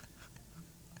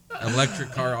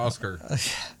 Electric car Oscar.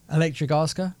 Electric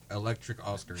Oscar? Electric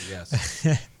Oscar,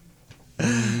 yes.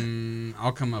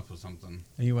 I'll come up with something.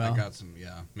 You will? I got some,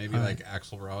 maybe All like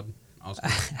Axelrod Oscar.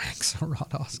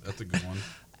 Axelrod Oscar. That's a good one.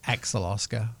 Axel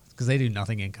Oscar, because they do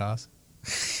nothing in cars.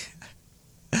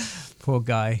 Poor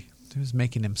guy. Who's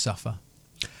making him suffer?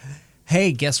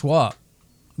 Hey, guess what?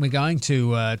 We're going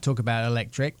to talk about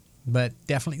electric, but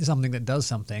definitely something that does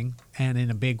something, and in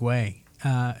a big way.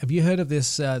 Have you heard of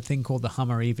this thing called the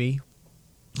Hummer EV?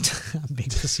 I'm being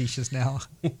facetious now.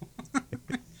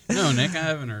 No, Nick, I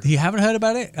haven't heard. You haven't heard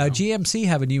about it? No. GMC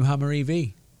have a new Hummer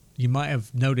EV. You might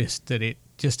have noticed that it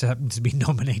just happens to be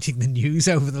dominating the news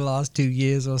over the last 2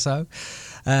 years or so.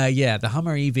 The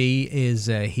Hummer EV is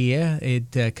here.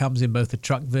 It comes in both a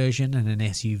truck version and an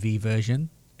SUV version.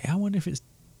 I wonder if it's...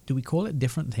 Do we call it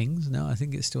different things? No, I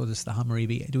think it's still just the Hummer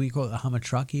EV. Do we call it the Hummer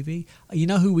Truck EV? You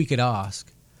know who we could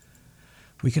ask?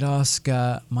 We could ask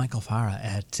Michael Farah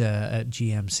at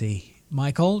GMC.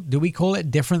 Michael, do we call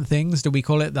it different things? Do we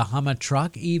call it the Hummer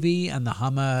Truck EV and the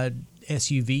Hummer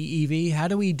SUV EV? How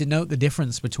do we denote the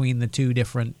difference between the two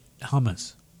different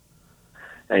Hummers?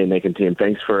 Hey, Nick and team,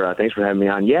 thanks for having me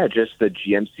on. Yeah, just the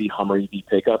GMC Hummer EV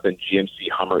pickup and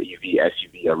GMC Hummer EV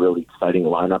SUV, a really exciting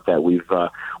lineup that we've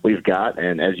got.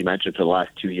 And as you mentioned, for the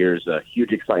last 2 years,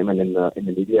 huge excitement in the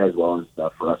media as well as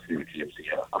for us here at GMC.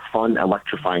 A fun,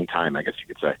 electrifying time, I guess you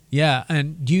could say. Yeah,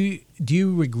 and do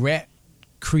you regret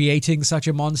creating such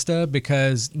a monster?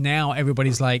 Because now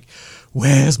everybody's like,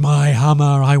 "Where's my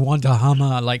Hummer? I want a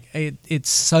Hummer!" Like it's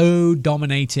so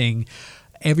dominating.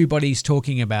 Everybody's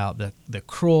talking about the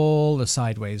crawl, the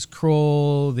sideways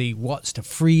crawl, the Watts to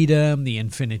Freedom, the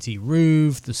Infinity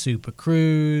Roof, the Super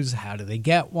Cruise. How do they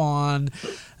get one?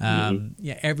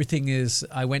 Yeah, everything is.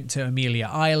 I went to Amelia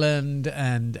Island,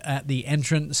 and at the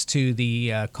entrance to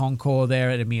the concours there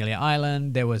at Amelia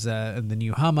Island, there was the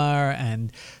new Hummer,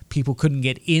 and people couldn't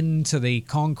get into the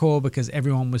concours because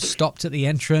everyone was stopped at the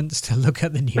entrance to look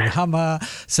at the new Hummer.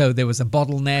 So there was a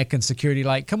bottleneck, and security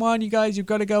like, "Come on, you guys, you've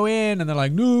got to go in." And they're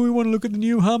like, "No, we want to look at the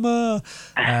new Hummer."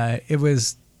 It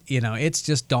was, it's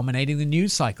just dominating the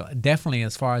news cycle, definitely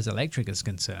as far as electric is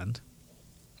concerned.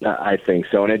 I think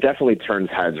so, and it definitely turns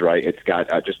heads, right? It's got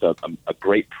just a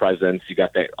great presence. You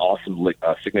got that awesome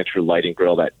signature lighting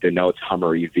grille that denotes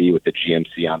Hummer EV with the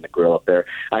GMC on the grille up there.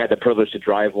 I had the privilege to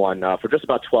drive one for just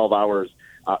about 12 hours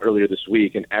earlier this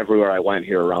week, and everywhere I went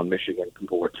here around Michigan,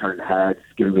 people were turning heads,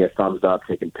 giving me a thumbs up,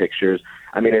 taking pictures.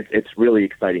 I mean, it's really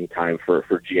exciting time for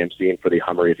GMC and for the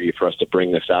Hummer EV for us to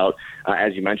bring this out.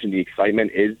 As you mentioned, the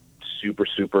excitement is super,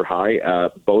 super high.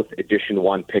 Both Edition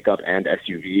 1 pickup and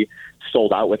SUV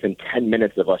sold out within 10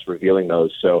 minutes of us revealing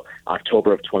those. So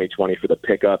October of 2020 for the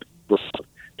pickup,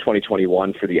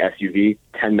 2021 for the SUV,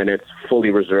 10 minutes,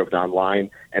 fully reserved online,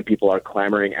 and people are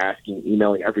clamoring, asking,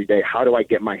 emailing every day, how do I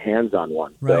get my hands on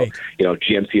one? Right. So,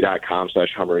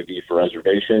 GMC.com/Hummer EV for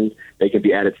reservations. They can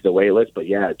be added to the wait list. But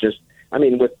yeah,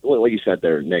 with what you said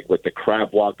there, Nick, with the crab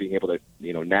walk, being able to,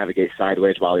 navigate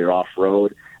sideways while you're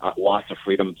off-road, Watts of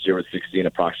Freedom, 0 to 60 in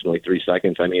approximately 3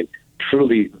 seconds. I mean,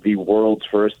 truly the world's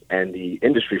first and the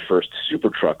industry first super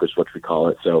truck is what we call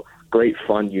it. So great,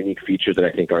 fun, unique features that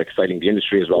I think are exciting the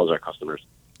industry as well as our customers.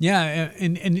 Yeah,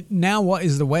 and now what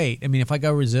is the wait? I mean, if I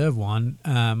go reserve one,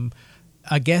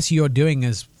 I guess you're doing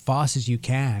as fast as you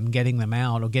can, getting them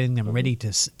out or getting them ready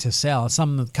to sell.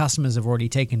 Some of the customers have already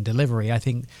taken delivery. I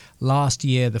think last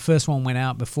year the first one went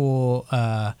out before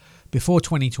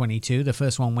 2022. The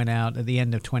first one went out at the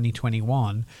end of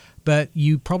 2021. But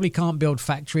you probably can't build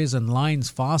factories and lines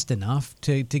fast enough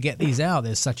to get these out.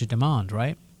 There's such a demand,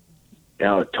 right?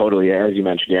 Yeah, totally. As you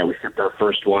mentioned, we shipped our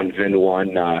first one, VIN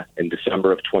 1, in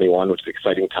December of 21, which is an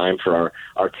exciting time for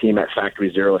our team at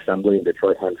Factory Zero Assembly in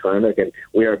Detroit, Hamtramck. And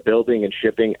we are building and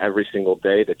shipping every single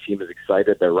day. The team is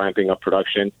excited. They're ramping up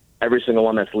production. Every single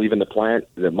one that's leaving the plant,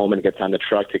 the moment it gets on the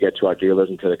truck to get to our dealers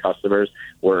and to the customers,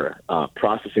 we're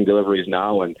processing deliveries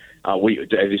now. And we,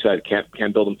 as you said,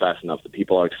 can't build them fast enough. The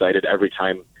people are excited every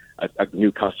time a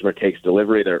new customer takes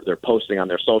delivery. They're posting on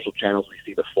their social channels. We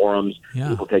see the forums,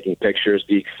 people taking pictures.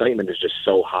 The excitement is just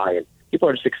so high, and people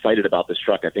are just excited about this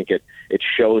truck. I think it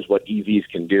shows what EVs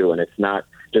can do, and it's not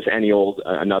just any old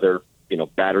another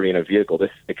battery in a vehicle. This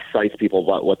excites people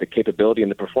about what the capability and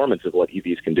the performance of what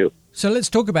EVs can do. So let's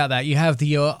talk about that. You have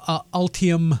the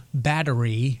Ultium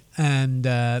battery, and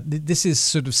this is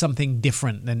sort of something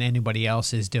different than anybody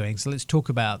else is doing. So let's talk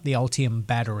about the Ultium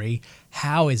battery.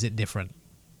 How is it different?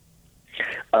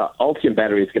 Ultium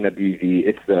battery is going to be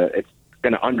it's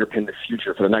going to underpin the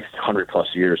future for the next 100 plus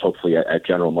years, hopefully at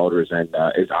General Motors, and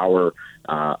is our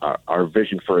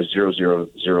vision for a zero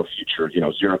future.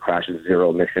 Zero crashes, zero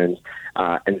emissions,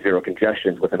 and zero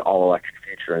congestions with an all electric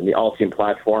future. And the Ultium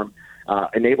platform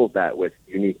enables that with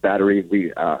unique batteries.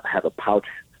 We have a pouch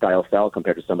style cell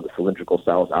compared to some of the cylindrical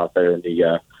cells out there in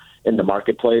the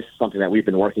marketplace, something that we've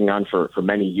been working on for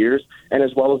many years, and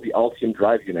as well as the Ultium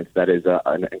drive units. That is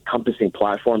an encompassing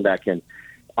platform that can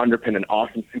underpin an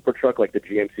awesome super truck like the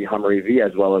GMC Hummer EV,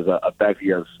 as well as a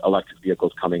bevy of electric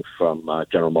vehicles coming from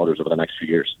General Motors over the next few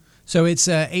years. So it's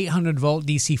 800 volt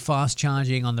DC fast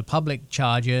charging on the public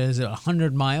chargers at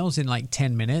 100 miles in like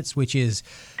 10 minutes, which is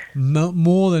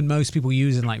more than most people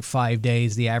use in like 5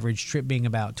 days, the average trip being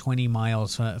about 20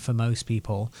 miles for most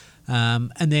people.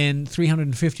 And then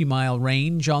 350 mile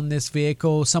range on this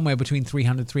vehicle, somewhere between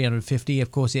 300 350.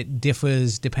 Of course, it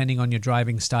differs depending on your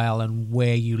driving style and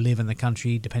where you live in the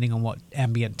country, depending on what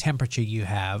ambient temperature you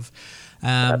have.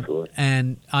 Absolutely.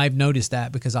 And I've noticed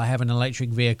that because I have an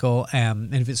electric vehicle,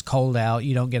 and if it's cold out,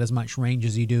 you don't get as much range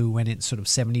as you do when it's sort of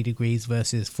 70 degrees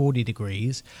versus 40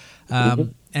 degrees.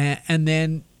 And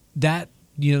then that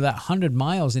 100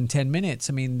 miles in 10 minutes,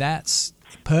 I mean, that's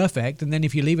perfect. And then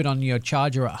if you leave it on your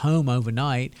charger at home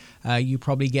overnight, you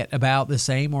probably get about the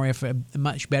same, or if a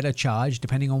much better charge,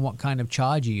 depending on what kind of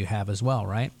charger you have as well,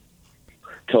 right?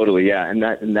 Totally, yeah, and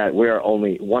that we are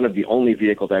only one of the only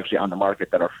vehicles actually on the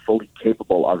market that are fully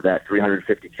capable of that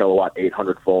 350 kilowatt,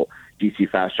 800 volt DC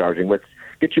fast charging, which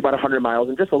gets you about 100 miles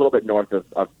and just a little bit north of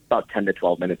about 10 to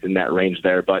 12 minutes in that range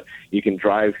there. But you can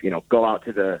drive, go out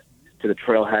to the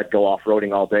trailhead, go off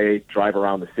roading all day, drive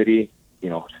around the city,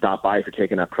 stop by if you're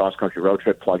taking a cross country road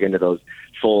trip, plug into those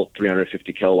full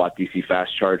 350 kilowatt DC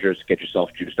fast chargers, get yourself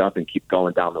juiced up and keep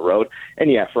going down the road.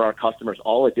 And yeah, for our customers,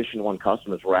 all Edition 1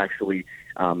 customers, we're actually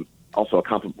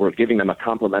we're giving them a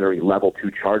complimentary level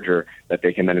 2 charger that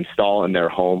they can then install in their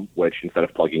home, which instead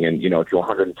of plugging in, to a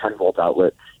 110 volt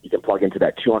outlet, you can plug into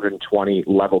that 220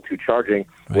 level 2 charging,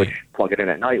 right, which plug it in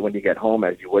at night when you get home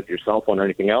as you would your cell phone or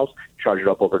anything else, charge it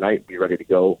up overnight, be ready to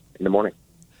go in the morning.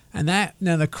 And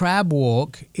now the Crab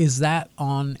Walk, is that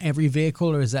on every vehicle,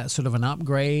 or is that sort of an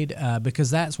upgrade?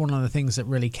 Because that's one of the things that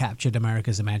really captured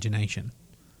America's imagination.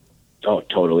 Oh,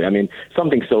 totally. I mean,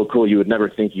 something so cool you would never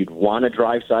think you'd want to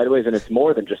drive sideways, and it's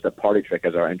more than just a party trick,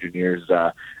 as our engineers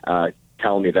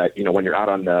tell me that, when you're out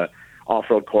on the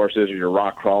off-road courses or you're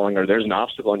rock crawling or there's an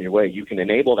obstacle in your way, you can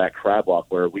enable that Crab Walk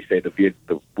where we say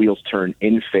the wheels turn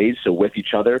in phase, so with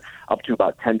each other, up to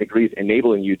about 10 degrees,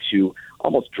 enabling you to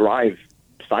almost drive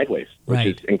sideways, which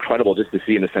is incredible just to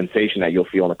see, and the sensation that you'll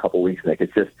feel in a couple weeks. Like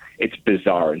it's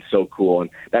bizarre and so cool. And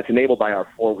that's enabled by our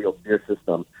 4-wheel steer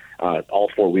system.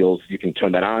 All 4 wheels, you can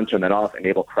turn that on, turn that off,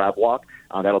 enable Crab Walk.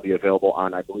 That'll be available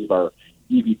on, I believe, our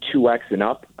EV2X and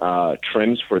up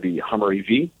trims for the Hummer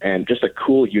EV, and just a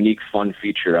cool, unique, fun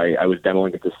feature. I was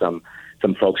demoing it to some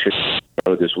folks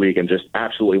this week, and just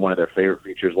absolutely one of their favorite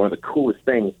features, one of the coolest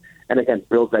things. And again,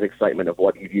 builds that excitement of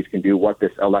what EVs can do, what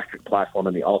this electric platform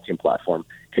and the Ultium platform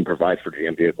can provide for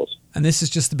GM vehicles. And this is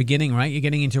just the beginning, right? You're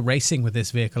getting into racing with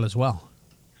this vehicle as well.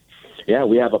 Yeah,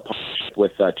 we have a partnership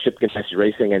with Chip Ganassi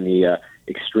Racing and the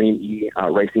Extreme E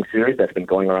Racing Series that's been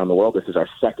going around the world. This is our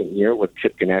 2nd year with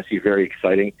Chip Ganassi. Very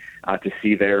exciting to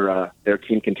see their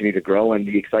team continue to grow, and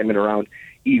the excitement around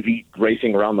EV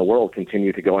racing around the world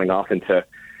continue to going off into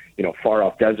far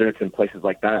off deserts and places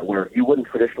like that where you wouldn't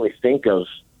traditionally think of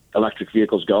electric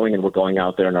vehicles going, and we're going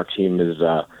out there, and our team is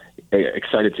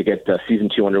excited to get season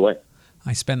 2 underway.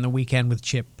 I spent the weekend with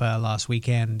Chip last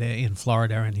weekend in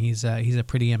Florida, and he's a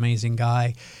pretty amazing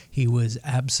guy. He was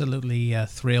absolutely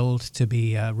thrilled to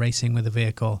be racing with the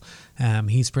vehicle.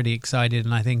 He's pretty excited,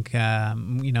 and I think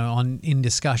in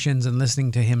discussions and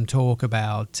listening to him talk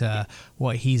about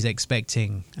what he's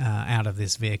expecting out of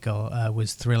this vehicle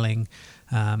was thrilling.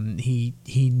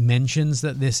 He mentions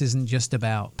that this isn't just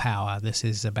about power. This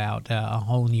is about a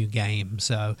whole new game.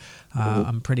 So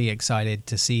I'm pretty excited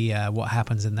to see what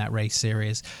happens in that race series.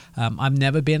 I've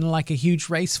never been like a huge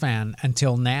race fan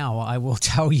until now. I will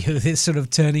tell you, this sort of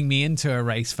turning me into a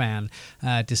race fan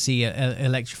to see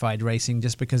electrified racing,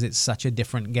 just because it's such a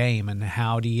different game. And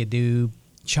how do you do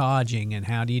charging, and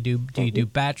how do you do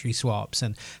battery swaps,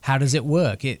 and how does it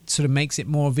work? It sort of makes it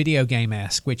more video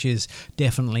game-esque, which is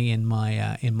definitely in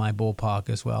my ballpark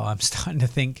as well. I'm starting to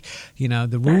think,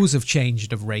 the rules have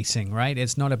changed of racing, right?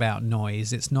 It's not about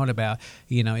noise. It's not about,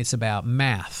 it's about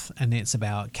math, and it's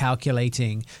about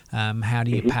calculating how do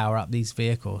you power up these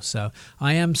vehicles. So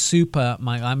I'm super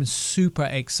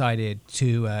excited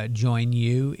to join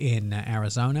you in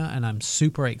Arizona, and I'm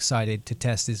super excited to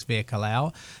test this vehicle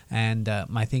out. And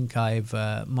I think I've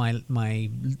my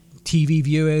TV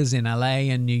viewers in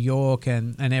LA and New York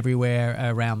and everywhere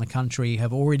around the country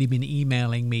have already been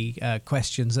emailing me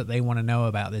questions that they want to know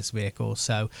about this vehicle.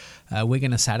 So we're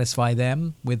going to satisfy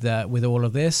them with all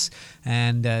of this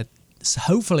and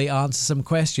hopefully answer some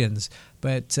questions.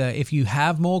 But if you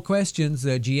have more questions,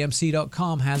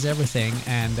 GMC.com has everything.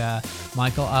 And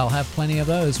Michael, I'll have plenty of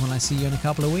those when I see you in a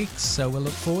couple of weeks. So we'll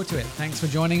look forward to it. Thanks for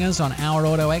joining us on Our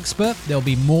Auto Expert. There'll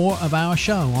be more of our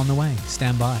show on the way.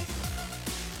 Stand by.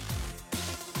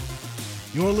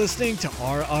 You're listening to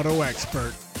Our Auto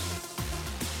Expert.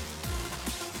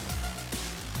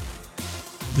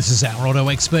 This is Our Auto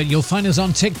Expert. You'll find us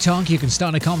on TikTok. You can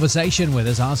start a conversation with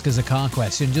us, ask us a car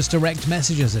question. Just direct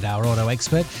messages at Our Auto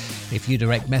Expert. If you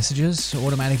direct messages,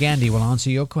 Automatic Andy will answer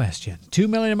your question. 2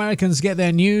 million Americans get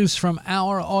their news from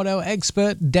Our Auto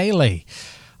Expert daily.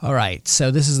 All right,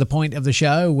 so this is the point of the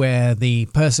show where the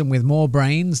person with more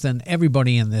brains than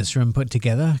everybody in this room put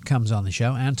together comes on the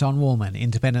show. Anton Woolman,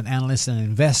 independent analyst and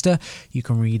investor. You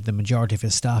can read the majority of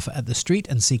his stuff at The Street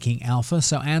and Seeking Alpha.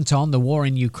 So, Anton, the war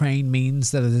in Ukraine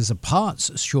means that there's a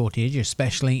parts shortage,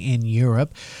 especially in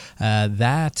Europe.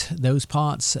 Those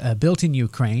parts built in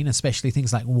Ukraine, especially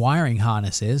things like wiring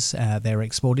harnesses, they're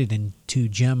exported into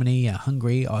Germany,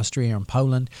 Hungary, Austria, and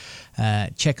Poland,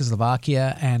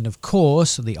 Czechoslovakia, and of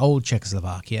course the old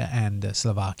Czechoslovakia and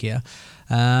Slovakia.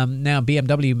 Now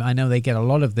BMW, I know they get a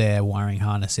lot of their wiring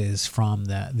harnesses from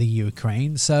the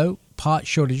Ukraine. So part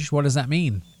shortage, what does that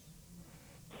mean?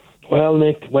 Well,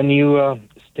 Nick, when you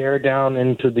stare down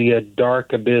into the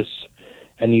dark abyss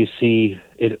and you see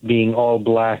it being all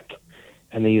black,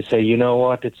 and then you say, you know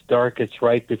what, it's dark, it's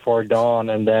right before dawn,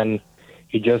 and then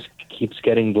it just keeps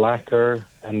getting blacker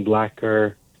and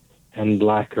blacker and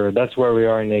blacker. That's where we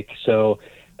are, Nick. So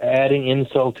adding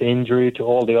insult to injury to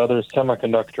all the other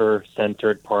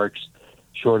semiconductor-centered parts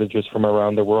shortages from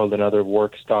around the world and other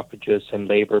work stoppages and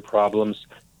labor problems,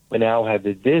 we now have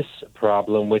this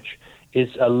problem, which is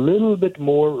a little bit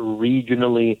more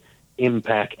regionally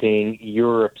impacting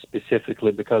Europe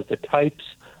specifically, because the types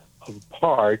of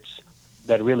parts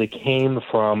that really came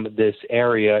from this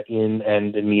area in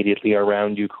and immediately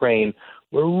around Ukraine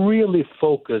were really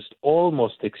focused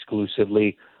almost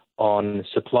exclusively on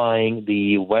supplying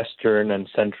the Western and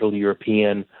Central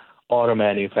European auto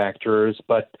manufacturers.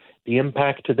 But the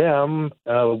impact to them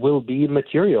will be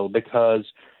material because,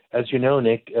 as you know,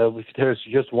 Nick, if there's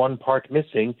just one part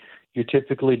missing, you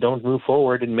typically don't move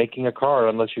forward in making a car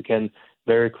unless you can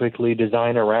very quickly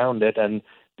design around it. And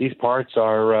these parts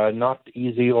are not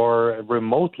easy or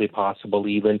remotely possible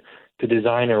even to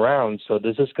design around. So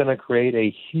this is going to create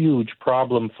a huge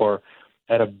problem for,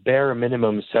 at a bare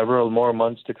minimum, several more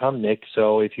months to come, Nick.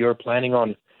 So if you're planning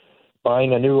on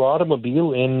buying a new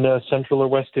automobile in Central or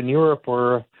Western Europe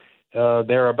or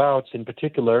thereabouts in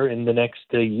particular in the next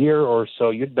year or so,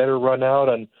 you'd better run out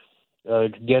and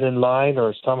get in line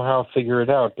or somehow figure it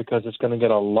out, because it's going to get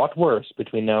a lot worse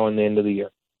between now and the end of the year.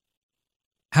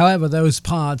 However, those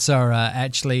parts are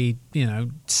actually,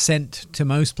 sent to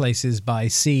most places by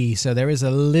sea, so there is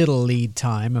a little lead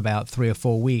time, about 3 or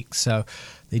 4 weeks. So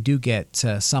they do get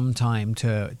some time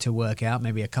to work out,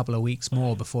 maybe a couple of weeks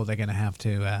more before they're going to have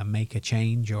to make a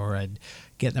change or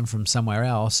get them from somewhere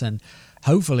else. And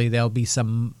hopefully there'll be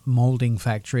some molding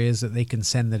factories that they can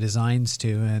send the designs to,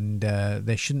 and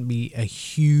there shouldn't be a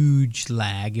huge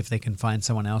lag if they can find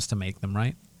someone else to make them,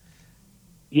 right?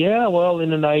 Yeah, well,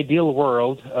 in an ideal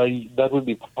world, that would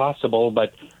be possible,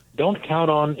 but don't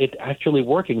count on it actually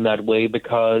working that way,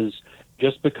 because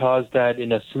just because that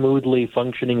in a smoothly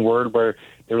functioning world where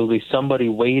there will be somebody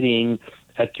waiting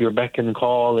at your beck and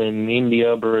call in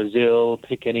India, Brazil,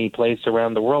 pick any place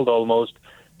around the world almost,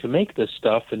 to make this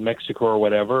stuff in Mexico or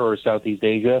whatever, or Southeast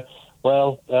Asia,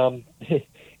 well,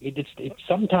 it's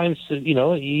sometimes,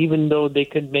 even though they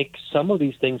can make some of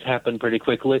these things happen pretty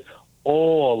quickly,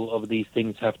 all of these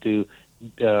things have to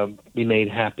be made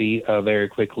happy very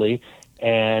quickly.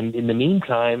 And in the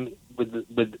meantime,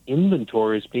 with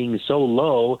inventories being so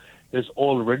low, there's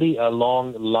already a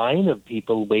long line of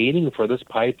people waiting for this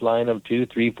pipeline of 2,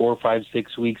 3, 4, 5,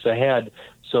 6 weeks ahead,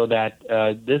 so that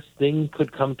this thing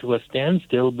could come to a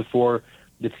standstill before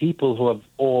the people who have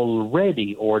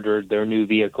already ordered their new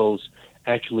vehicles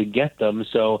actually get them.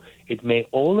 So it may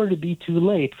already be too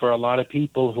late for a lot of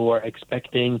people who are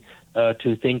expecting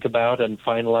to think about and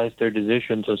finalize their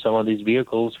decisions of some of these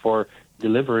vehicles for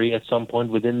delivery at some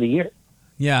point within the year.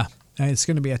 Yeah, it's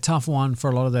going to be a tough one for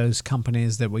a lot of those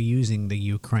companies that were using the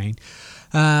Ukraine.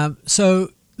 So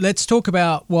let's talk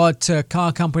about what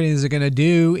car companies are going to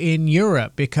do in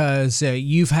Europe, because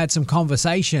you've had some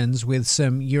conversations with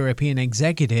some European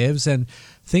executives and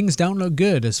things don't look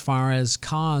good as far as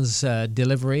cars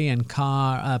delivery and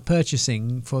car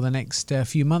purchasing for the next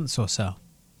few months or so.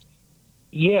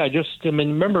 Yeah,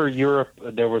 remember Europe,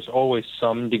 there was always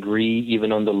some degree,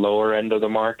 even on the lower end of the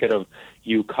market, of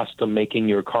you custom making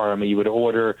your car. I mean, you would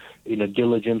order,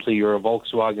 diligently your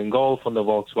Volkswagen Golf on the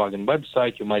Volkswagen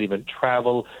website. You might even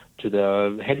travel to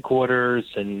the headquarters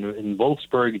in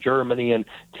Wolfsburg, Germany, and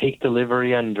take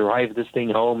delivery and drive this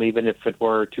thing home, even if it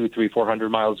were 200, 300, 400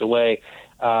 miles away.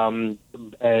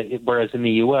 Whereas in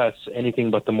the U.S., anything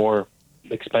but the more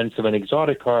expensive and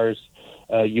exotic cars,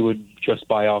 you would just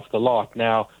buy off the lot.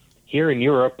 Now, here in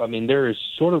Europe, I mean, there is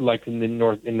sort of like in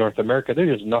North America,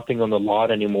 there's just nothing on the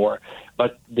lot anymore.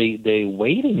 But the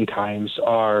waiting times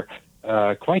are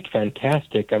quite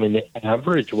fantastic. I mean, the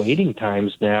average waiting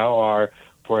times now are,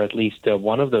 for at least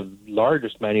one of the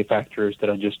largest manufacturers that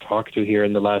I just talked to here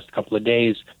in the last couple of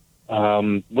days,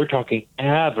 we're talking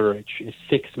average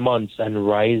 6 months and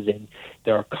rising.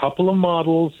 There are a couple of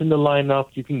models in the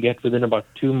lineup you can get within about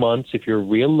 2 months if you're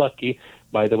real lucky.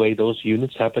 By the way, those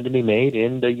units happen to be made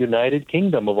in the United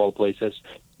Kingdom, of all places,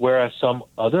 whereas some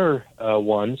other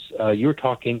ones, you're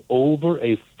talking over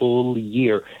a full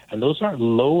year. And those are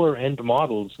lower-end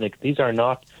models, Nick. These are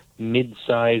not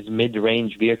mid-size,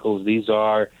 mid-range vehicles. These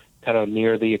are kind of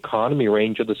near the economy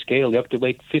range of the scale. You have to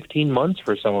wait 15 months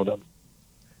for some of them.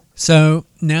 So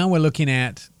now we're looking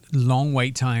at long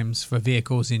wait times for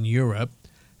vehicles in Europe.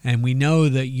 And we know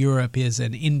that Europe is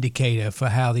an indicator for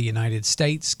how the United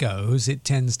States goes. It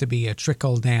tends to be a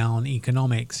trickle-down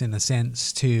economics in a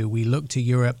sense we look to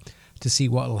Europe to see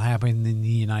what will happen in the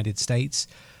United States.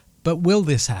 But will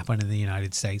this happen in the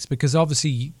United States? Because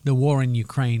obviously the war in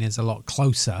Ukraine is a lot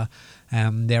closer.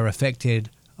 They're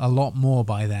affected a lot more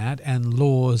by that, and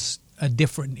laws are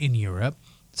different in Europe.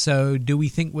 So do we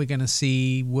think we're going to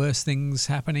see worse things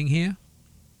happening here?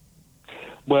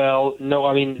 Well, no,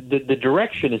 I mean, the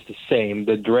direction is the same.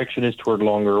 The direction is toward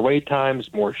longer wait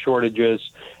times, more shortages.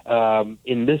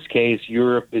 In this case,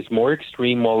 Europe is more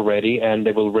extreme already, and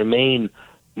they will remain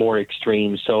more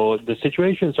extreme. So the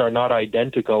situations are not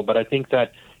identical, but I think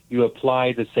that you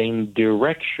apply the same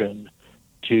direction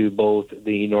to both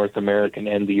the North American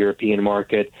and the European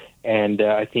market. And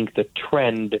I think the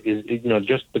trend is,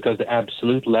 just because the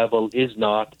absolute level is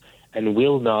not and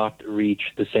will not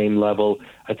reach the same level,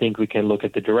 I think we can look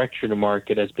at the direction of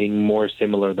market as being more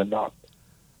similar than not.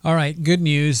 All right, good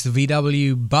news. The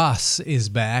VW Bus is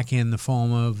back in the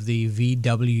form of the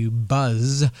VW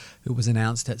Buzz. It was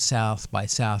announced at South by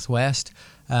Southwest.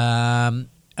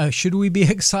 Should we be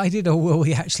excited, or will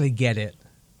we actually get it?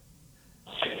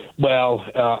 Well,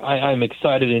 I'm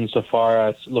excited insofar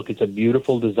as, look, it's a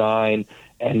beautiful design,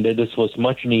 and this was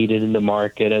much needed in the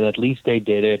market, and at least they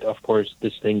did it. Of course,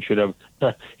 this thing should have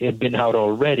it been out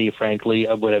already, frankly.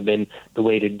 It would have been the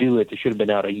way to do it. It should have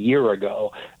been out a year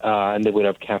ago, and they would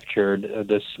have captured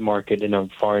this market in a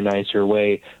far nicer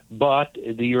way. But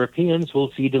the Europeans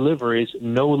will see deliveries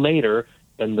no later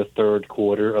than the third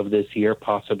quarter of this year,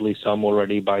 possibly some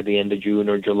already by the end of June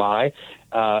or July.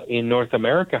 In North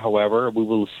America, however, we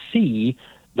will see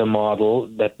the model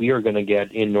that we are going to get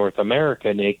in North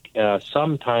America, Nick,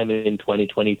 sometime in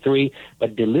 2023,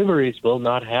 but deliveries will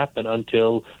not happen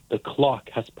until the clock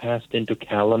has passed into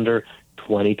calendar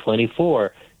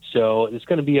 2024. So it's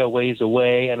going to be a ways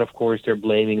away, and of course they're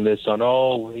blaming this on,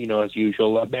 as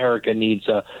usual, America needs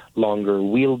a longer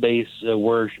wheelbase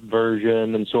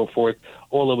version and so forth,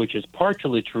 all of which is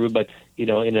partially true, but,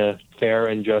 in a fair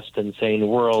and just and sane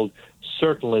world,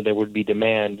 certainly there would be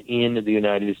demand in the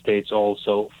United States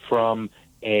also from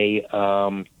a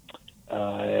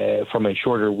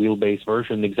shorter wheelbase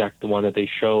version, the one that they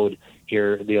showed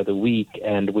here the other week,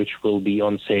 and which will be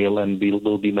on sale and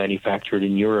will be manufactured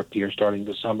in Europe here starting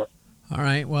this summer. All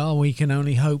right. Well, we can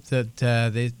only hope that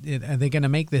are they going to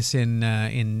make this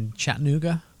in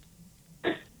Chattanooga?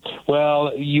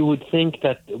 Well, you would think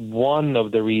that one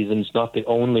of the reasons, not the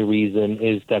only reason,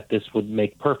 is that this would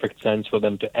make perfect sense for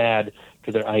them to add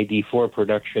to their ID4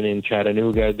 production in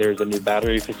Chattanooga. There's a new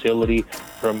battery facility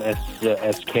from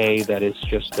SK that is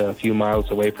just a few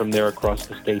miles away from there across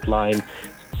the state line.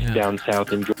 Down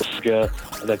south in Georgia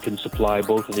that can supply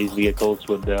both of these vehicles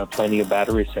with plenty of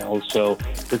battery cells. So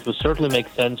this will certainly make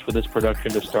sense for this production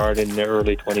to start in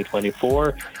early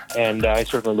 2024, and I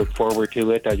certainly look forward to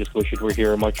it. I just wish it were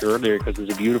here much earlier because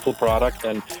it's a beautiful product,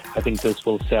 and I think this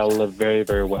will sell very,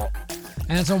 very well.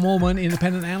 Anton Wallman,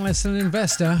 independent analyst and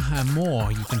investor, and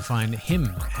more. You can find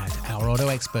him at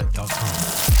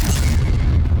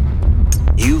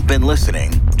OurAutoExpert.com. You've been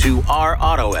listening to Our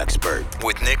Auto Expert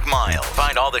with Nick Miles.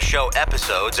 Find all the show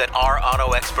episodes at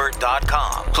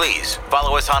ourautoexpert.com. Please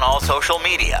follow us on all social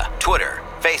media, Twitter,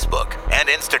 Facebook, and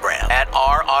Instagram at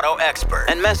Our Auto Expert,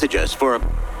 and message us for a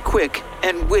quick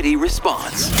and witty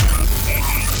response.